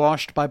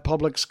brainwashed by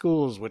public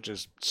schools, which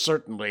is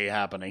certainly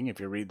happening if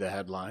you read the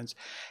headlines.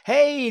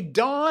 Hey,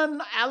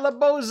 Dawn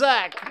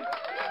Alabozak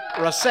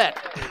Rossette.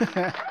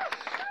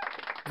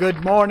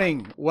 Good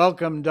morning.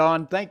 Welcome,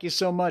 Dawn. Thank you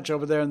so much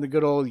over there in the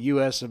good old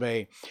US of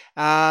A.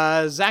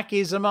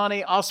 Zaki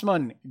Zamani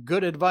Osman,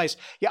 good advice.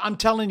 Yeah, I'm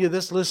telling you,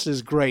 this list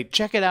is great.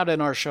 Check it out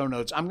in our show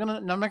notes. I'm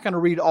not gonna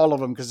read all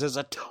of them because there's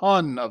a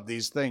ton of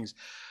these things,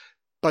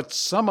 but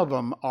some of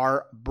them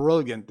are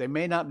brilliant. They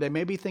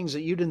may be things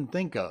that you didn't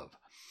think of,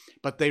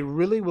 but they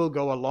really will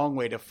go a long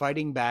way to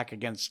fighting back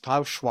against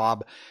Klaus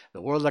Schwab,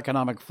 the World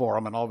Economic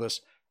Forum, and all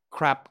this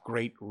crap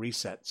Great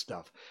Reset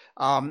stuff.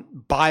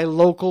 Buy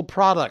local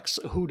products.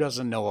 Who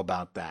doesn't know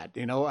about that?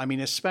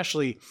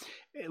 Especially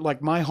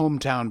like my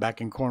hometown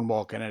back in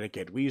Cornwall,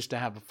 Connecticut. We used to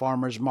have a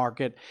farmer's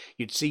market.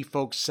 You'd see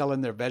folks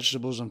selling their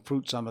vegetables and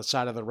fruits on the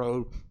side of the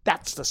road.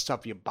 That's the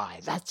stuff you buy.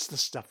 That's the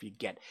stuff you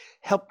get.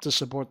 Help to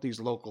support these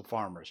local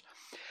farmers.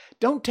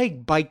 Don't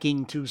take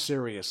biking too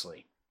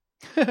seriously.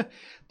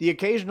 The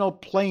occasional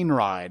plane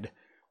ride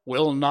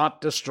will not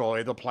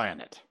destroy the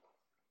planet.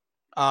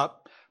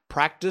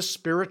 Practice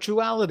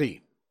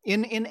spirituality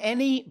in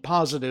any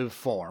positive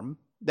form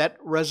that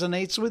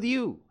resonates with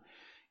you.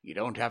 You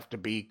don't have to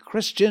be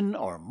Christian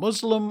or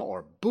Muslim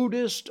or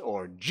Buddhist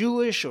or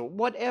Jewish or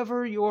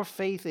whatever your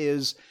faith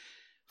is.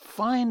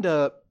 Find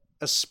a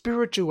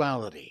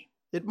spirituality.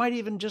 It might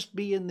even just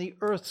be in the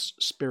earth's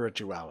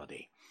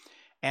spirituality.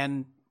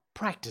 And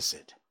practice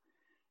it.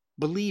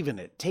 Believe in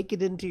it. Take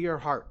it into your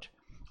heart.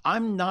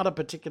 I'm not a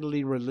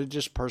particularly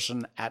religious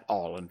person at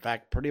all. In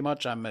fact, pretty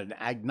much I'm an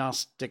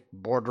agnostic,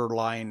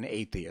 borderline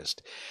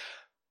atheist.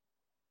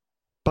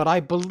 But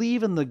I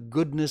believe in the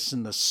goodness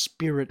and the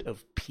spirit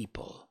of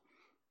people.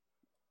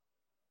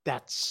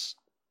 That's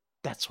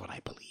what I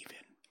believe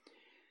in.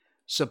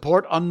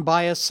 Support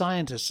unbiased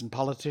scientists and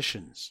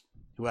politicians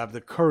who have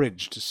the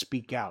courage to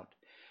speak out.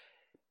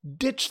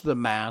 Ditch the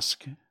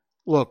mask.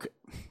 Look,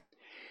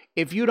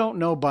 if you don't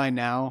know by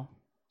now,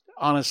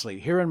 honestly,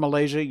 here in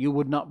Malaysia, you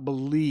would not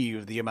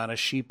believe the amount of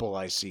sheeple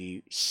I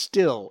see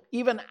still,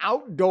 even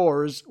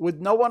outdoors with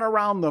no one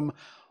around them,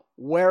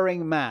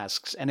 wearing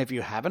masks. And if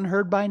you haven't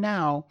heard by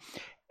now,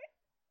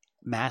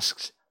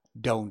 masks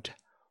don't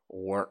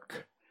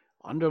work.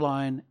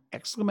 Underline,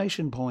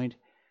 exclamation point,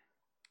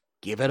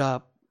 give it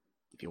up.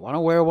 If you want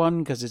to wear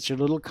one because it's your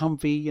little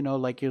comfy,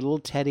 like your little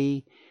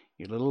teddy,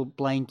 your little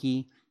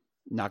blankie,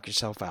 knock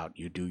yourself out.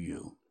 You do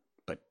you.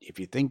 But if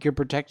you think you're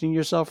protecting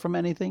yourself from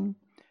anything,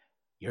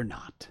 you're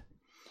not.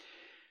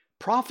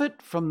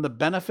 Profit from the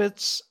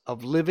benefits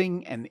of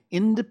living an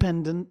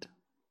independent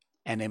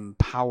and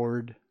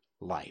empowered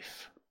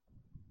life.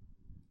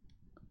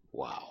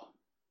 Wow.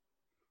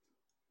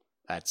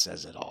 That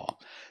says it all.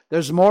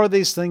 There's more of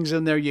these things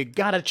in there. You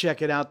got to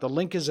check it out. The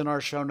link is in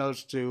our show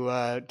notes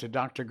to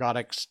Dr.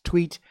 Godek's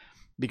tweet,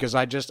 because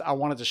I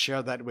wanted to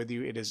share that with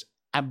you. It is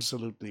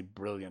absolutely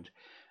brilliant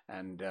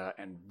and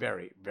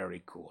very,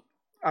 very cool.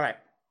 All right.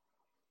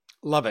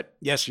 Love it.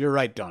 Yes, you're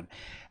right, Don.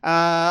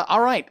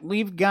 All right.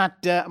 We've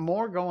got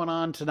more going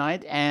on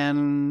tonight.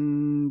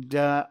 And,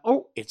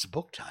 it's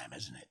book time,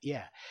 isn't it?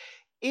 Yeah.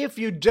 If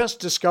you just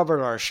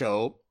discovered our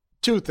show,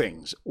 two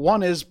things.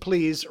 One is,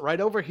 please,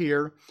 right over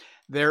here,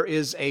 there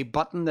is a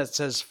button that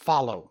says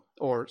follow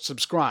or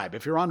subscribe.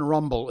 If you're on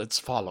Rumble, it's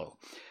follow.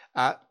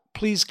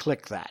 Please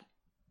click that.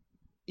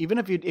 Even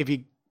if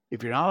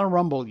you're not on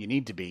Rumble, you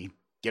need to be.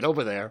 Get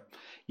over there.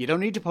 You don't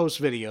need to post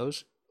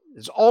videos.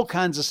 There's all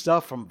kinds of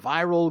stuff from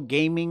viral,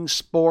 gaming,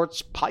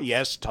 sports,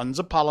 yes, tons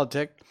of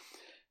politics,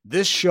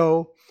 this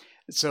show.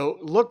 So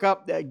look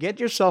up, get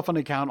yourself an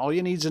account. All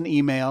you need is an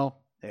email.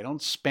 They don't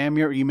spam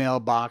your email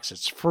box.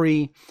 It's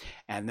free.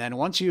 And then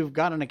once you've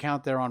got an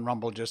account there on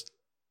Rumble, just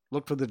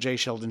look for the Jay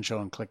Sheldon Show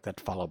and click that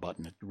follow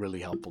button. It's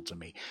really helpful to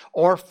me.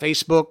 Or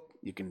Facebook.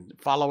 You can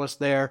follow us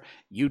there.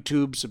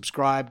 YouTube,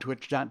 subscribe,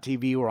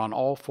 twitch.tv. We're on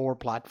all 4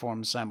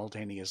 platforms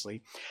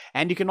simultaneously.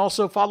 And you can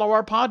also follow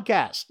our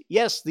podcast.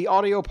 Yes, the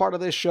audio part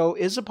of this show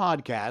is a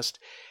podcast,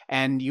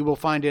 and you will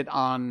find it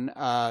on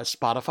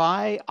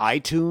Spotify,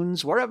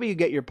 iTunes, wherever you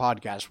get your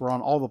podcasts. We're on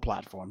all the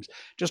platforms.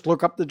 Just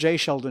look up The Jay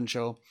Sheldon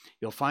Show.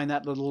 You'll find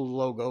that little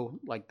logo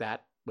like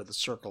that with a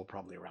circle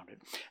probably around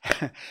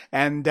it.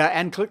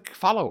 and click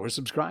follow or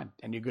subscribe,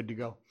 and you're good to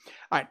go.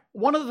 All right.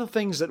 One of the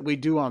things that we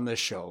do on this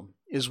show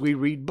is we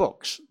read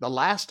books. The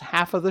last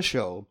half of the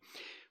show,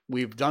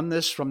 we've done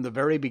this from the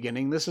very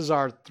beginning. This is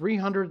our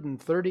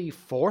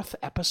 334th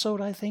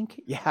episode, I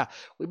think. Yeah,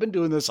 we've been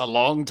doing this a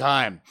long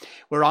time.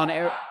 We're on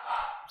air.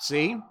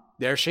 See,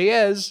 there she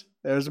is.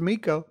 There's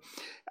Miko.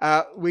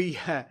 We've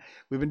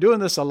been doing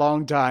this a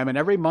long time, and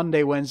every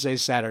Monday, Wednesday,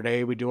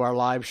 Saturday, we do our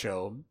live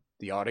show.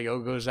 The audio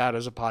goes out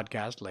as a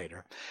podcast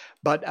later.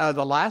 But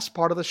the last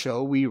part of the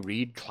show, we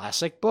read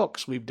classic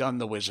books. We've done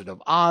The Wizard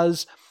of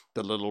Oz,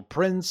 The Little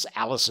Prince,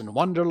 Alice in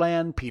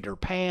Wonderland, Peter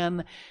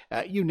Pan,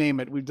 you name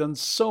it. We've done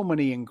so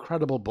many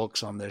incredible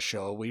books on this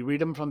show. We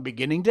read them from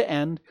beginning to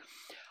end.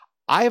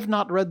 I have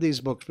not read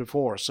these books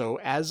before, so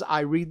as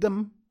I read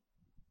them,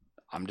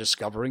 I'm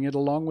discovering it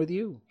along with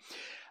you.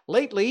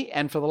 Lately,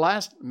 and for the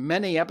last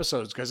many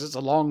episodes, because it's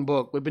a long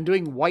book, we've been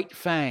doing White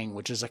Fang,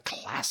 which is a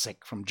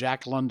classic from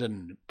Jack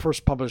London,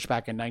 first published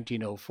back in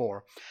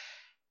 1904.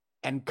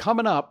 And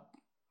coming up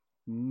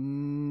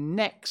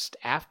next,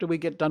 after we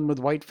get done with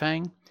White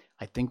Fang,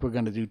 I think we're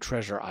going to do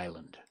Treasure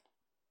Island.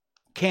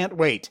 Can't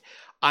wait.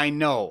 I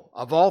know,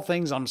 of all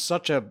things, I'm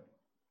such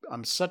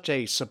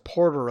a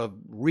supporter of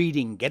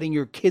reading, getting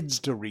your kids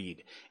to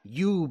read,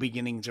 you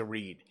beginning to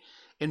read.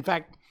 In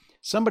fact,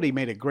 somebody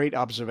made a great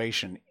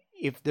observation.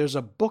 If there's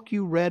a book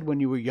you read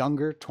when you were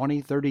younger, 20,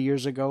 30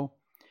 years ago,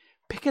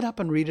 pick it up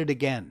and read it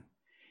again.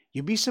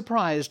 You'd be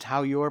surprised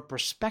how your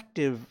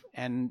perspective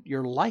and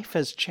your life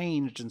has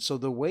changed, and so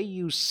the way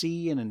you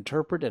see and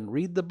interpret and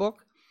read the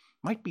book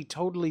might be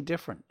totally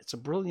different. It's a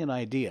brilliant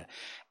idea.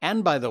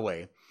 And by the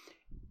way,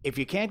 if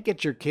you can't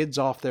get your kids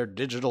off their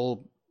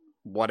digital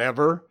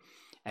whatever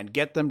and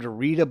get them to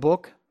read a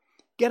book,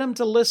 get them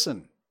to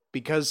listen.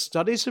 Because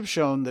studies have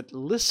shown that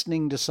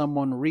listening to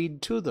someone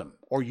read to them,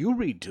 or you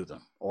read to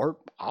them, or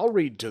I'll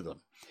read to them,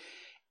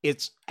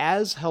 it's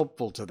as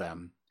helpful to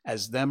them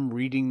as them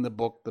reading the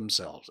book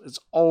themselves. It's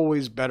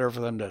always better for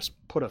them to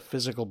put a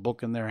physical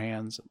book in their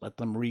hands and let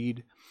them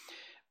read.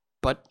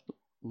 But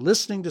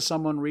listening to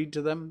someone read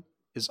to them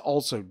is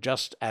also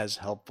just as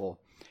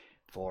helpful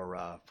for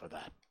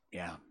that.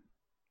 Yeah.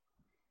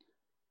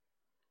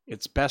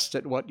 It's best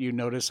at what you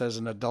notice as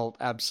an adult,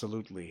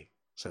 absolutely,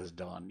 says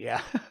Dawn.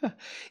 Yeah,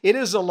 it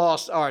is a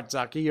lost art,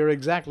 Zaki. You're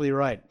exactly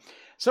right.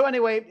 So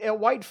anyway,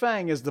 White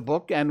Fang is the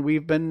book, and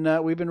we've been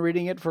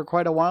reading it for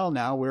quite a while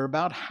now. We're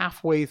about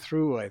halfway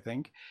through, I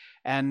think,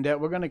 and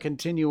we're going to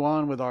continue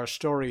on with our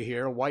story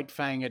here. White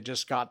Fang had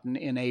just gotten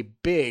in a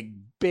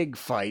big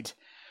fight,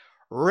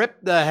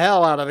 ripped the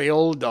hell out of the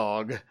old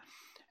dog,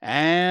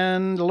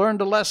 and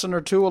learned a lesson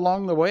or two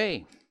along the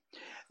way.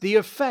 The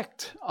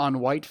effect on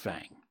White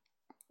Fang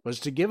was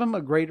to give him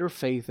a greater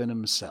faith in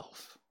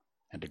himself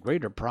and a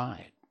greater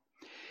pride.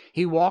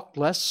 He walked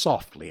less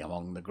softly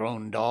among the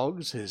grown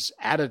dogs. His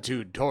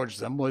attitude towards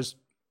them was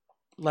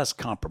less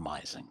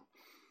compromising.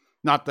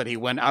 Not that he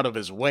went out of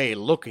his way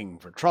looking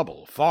for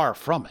trouble, far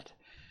from it.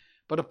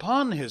 But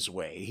upon his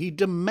way he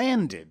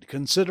demanded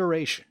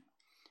consideration.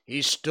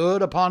 He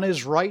stood upon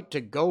his right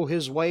to go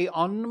his way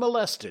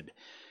unmolested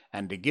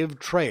and to give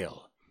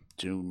trail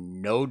to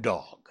no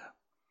dog.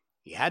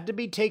 He had to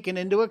be taken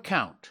into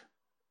account.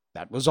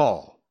 That was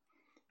all.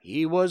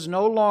 He was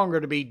no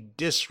longer to be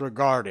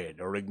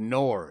disregarded or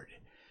ignored,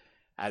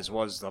 as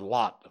was the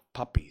lot of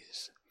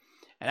puppies,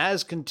 and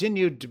as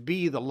continued to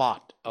be the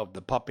lot of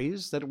the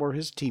puppies that were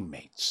his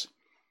teammates.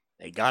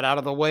 They got out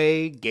of the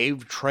way,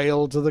 gave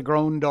trail to the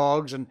grown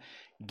dogs, and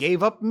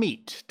gave up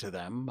meat to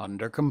them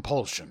under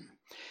compulsion.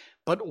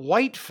 But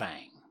White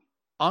Fang,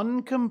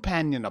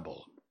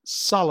 uncompanionable,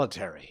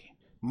 solitary,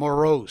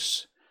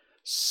 morose,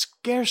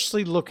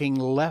 scarcely looking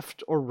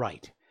left or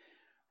right,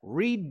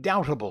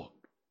 redoubtable,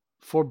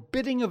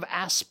 forbidding of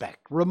aspect,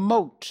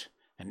 remote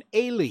and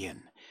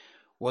alien,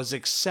 was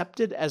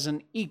accepted as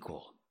an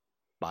equal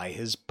by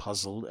his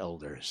puzzled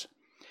elders.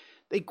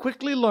 They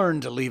quickly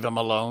learned to leave him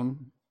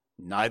alone,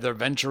 neither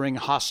venturing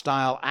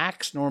hostile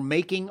acts nor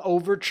making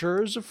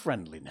overtures of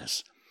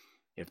friendliness.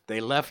 If they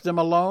left him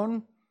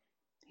alone,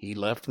 he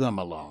left them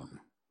alone.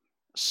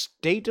 A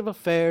state of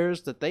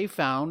affairs that they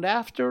found,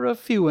 after a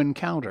few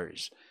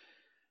encounters,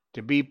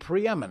 to be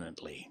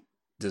preeminently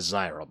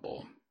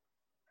desirable.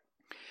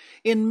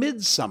 In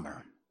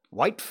midsummer,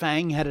 White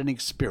Fang had an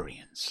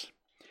experience.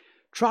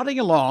 Trotting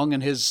along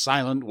in his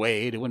silent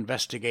way to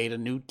investigate a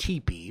new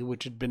teepee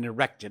which had been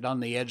erected on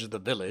the edge of the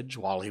village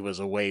while he was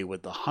away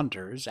with the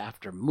hunters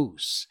after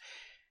moose,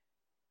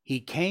 he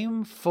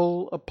came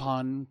full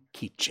upon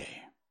Quiche.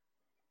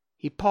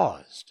 He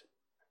paused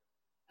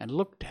and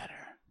looked at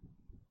her.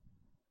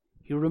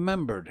 He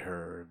remembered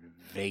her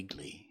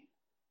vaguely,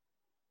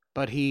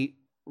 but he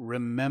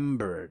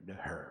remembered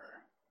her.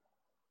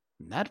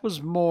 And that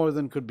was more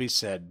than could be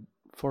said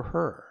for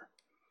her.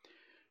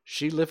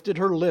 She lifted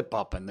her lip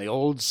up in the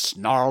old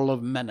snarl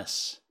of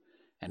menace,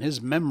 and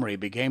his memory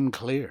became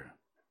clear.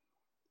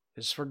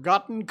 His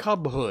forgotten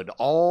cubhood,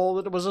 all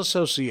that was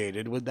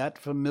associated with that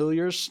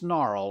familiar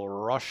snarl,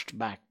 rushed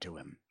back to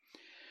him.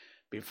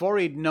 Before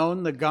he'd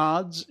known the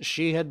gods,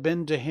 she had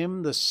been to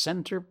him the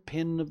center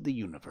pin of the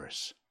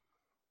universe.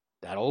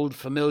 That old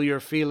familiar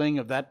feeling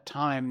of that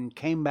time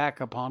came back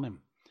upon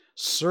him,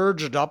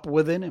 surged up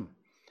within him.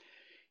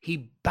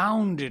 He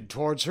bounded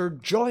towards her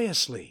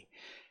joyously,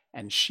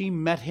 and she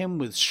met him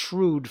with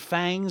shrewd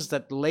fangs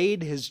that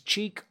laid his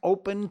cheek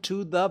open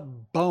to the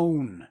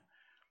bone.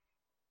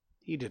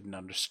 He didn't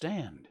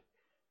understand.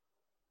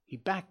 He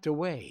backed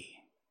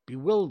away,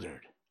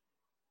 bewildered,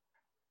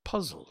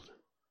 puzzled.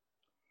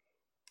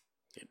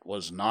 It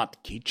was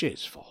not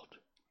Quiche's fault.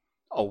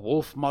 A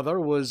wolf mother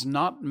was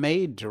not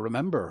made to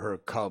remember her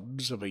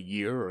cubs of a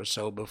year or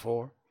so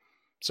before.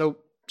 So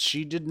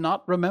she did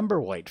not remember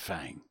White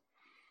Fang.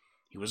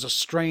 He was a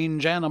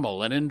strange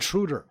animal, an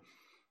intruder,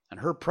 and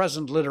her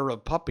present litter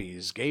of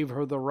puppies gave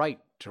her the right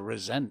to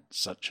resent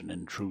such an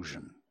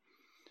intrusion.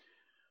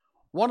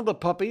 One of the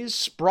puppies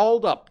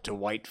sprawled up to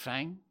White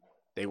Fang.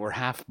 They were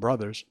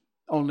half-brothers,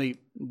 only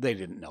they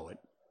didn't know it.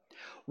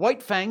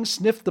 White Fang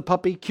sniffed the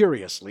puppy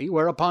curiously,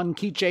 whereupon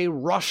Quiche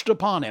rushed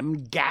upon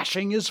him,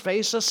 gashing his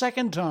face a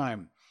second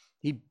time.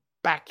 He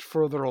backed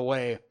further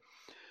away.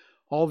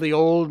 All the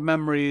old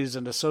memories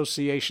and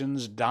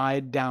associations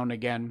died down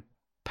again,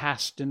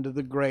 passed into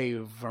the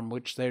grave from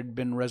which they had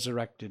been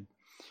resurrected.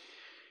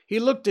 He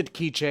looked at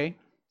Quiche,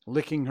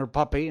 licking her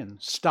puppy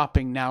and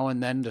stopping now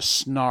and then to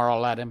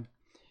snarl at him.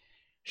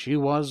 She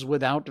was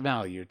without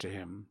value to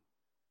him.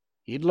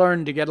 He'd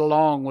learned to get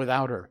along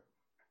without her.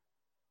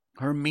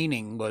 Her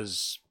meaning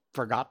was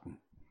forgotten.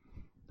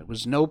 There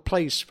was no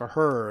place for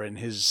her in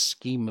his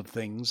scheme of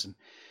things, and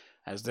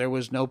as there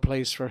was no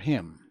place for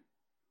him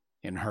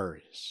in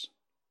hers.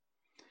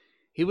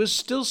 He was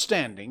still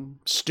standing,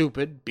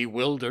 stupid,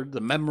 bewildered,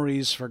 the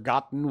memories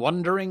forgotten,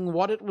 wondering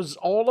what it was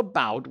all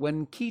about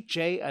when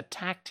Quiche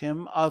attacked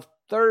him a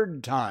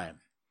third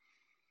time,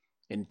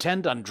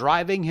 intent on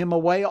driving him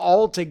away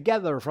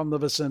altogether from the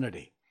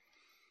vicinity.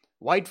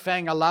 White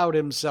Fang allowed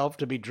himself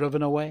to be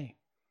driven away.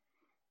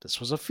 This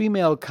was a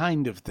female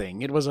kind of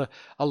thing. It was a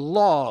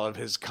law of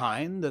his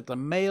kind that the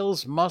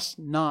males must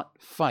not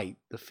fight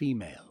the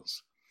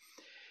females.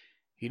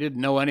 He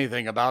didn't know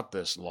anything about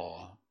this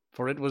law,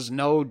 for it was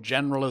no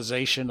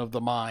generalization of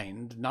the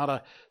mind, not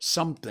a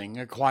something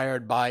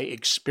acquired by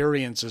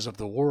experiences of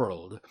the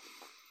world.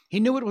 He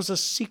knew it was a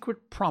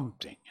secret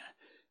prompting,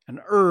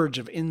 an urge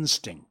of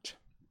instinct,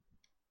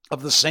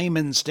 of the same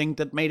instinct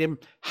that made him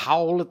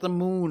howl at the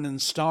moon and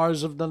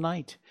stars of the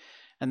night,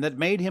 and that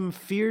made him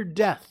fear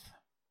death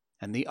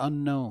and the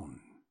unknown.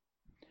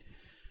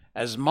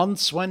 As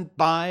months went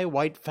by,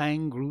 White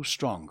Fang grew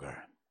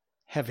stronger,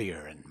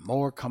 heavier, and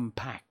more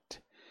compact,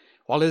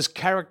 while his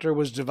character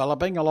was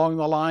developing along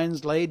the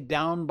lines laid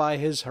down by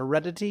his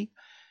heredity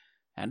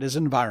and his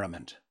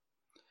environment.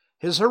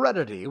 His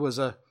heredity was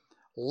a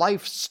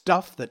life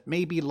stuff that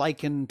may be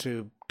likened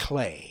to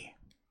clay.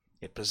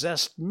 It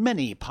possessed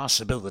many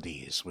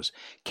possibilities, was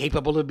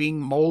capable of being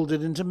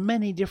molded into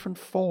many different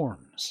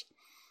forms.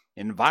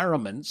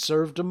 Environment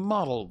served to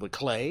model the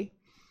clay,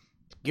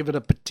 to give it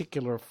a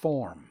particular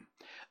form.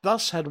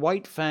 Thus had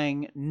White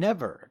Fang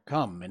never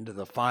come into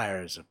the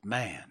fires of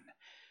man.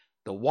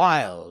 The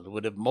wild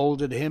would have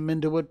molded him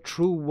into a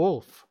true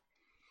wolf.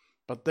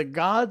 But the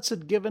gods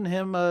had given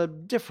him a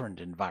different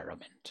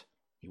environment.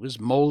 He was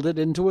molded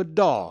into a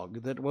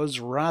dog that was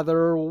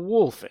rather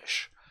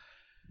wolfish,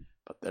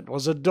 but that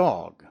was a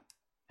dog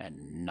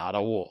and not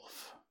a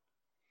wolf.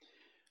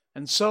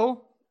 And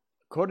so,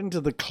 according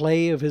to the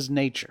clay of his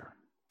nature,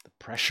 the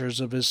pressures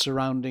of his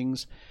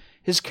surroundings,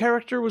 his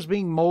character was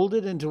being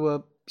molded into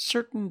a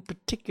certain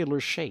particular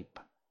shape.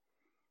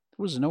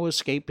 There was no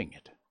escaping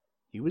it.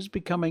 He was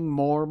becoming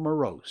more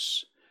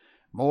morose,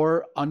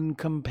 more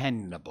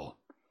uncompanionable,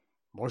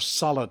 more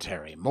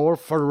solitary, more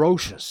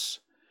ferocious,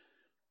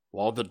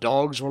 while the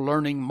dogs were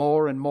learning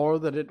more and more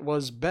that it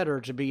was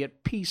better to be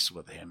at peace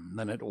with him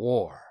than at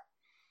war.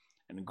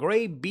 And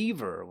Gray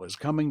Beaver was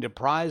coming to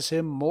prize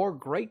him more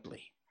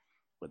greatly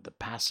with the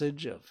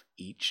passage of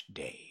each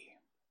day.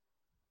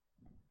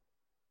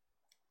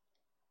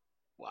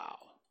 Wow.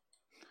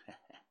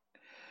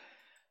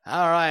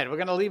 All right, we're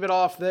going to leave it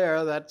off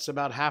there. That's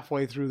about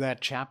halfway through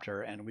that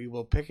chapter, and we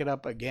will pick it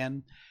up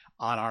again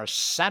on our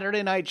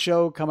Saturday night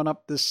show coming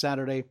up this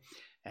Saturday,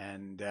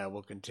 and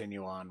we'll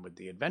continue on with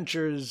the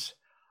adventures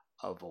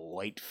of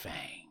White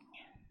Fang.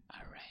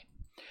 All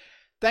right.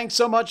 Thanks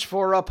so much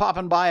for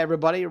popping by,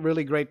 everybody.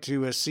 Really great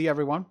to see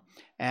everyone.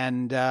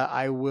 And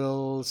I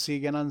will see you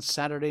again on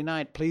Saturday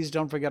night. Please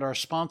don't forget our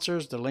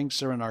sponsors. The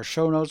links are in our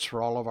show notes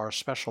for all of our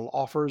special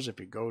offers if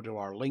you go to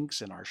our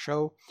links in our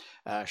show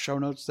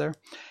notes there.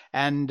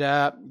 And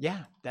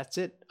yeah, that's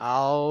it.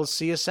 I'll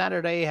see you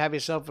Saturday. Have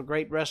yourself a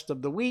great rest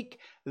of the week.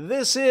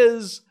 This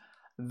is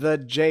The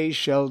Jay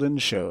Sheldon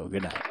Show.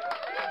 Good night.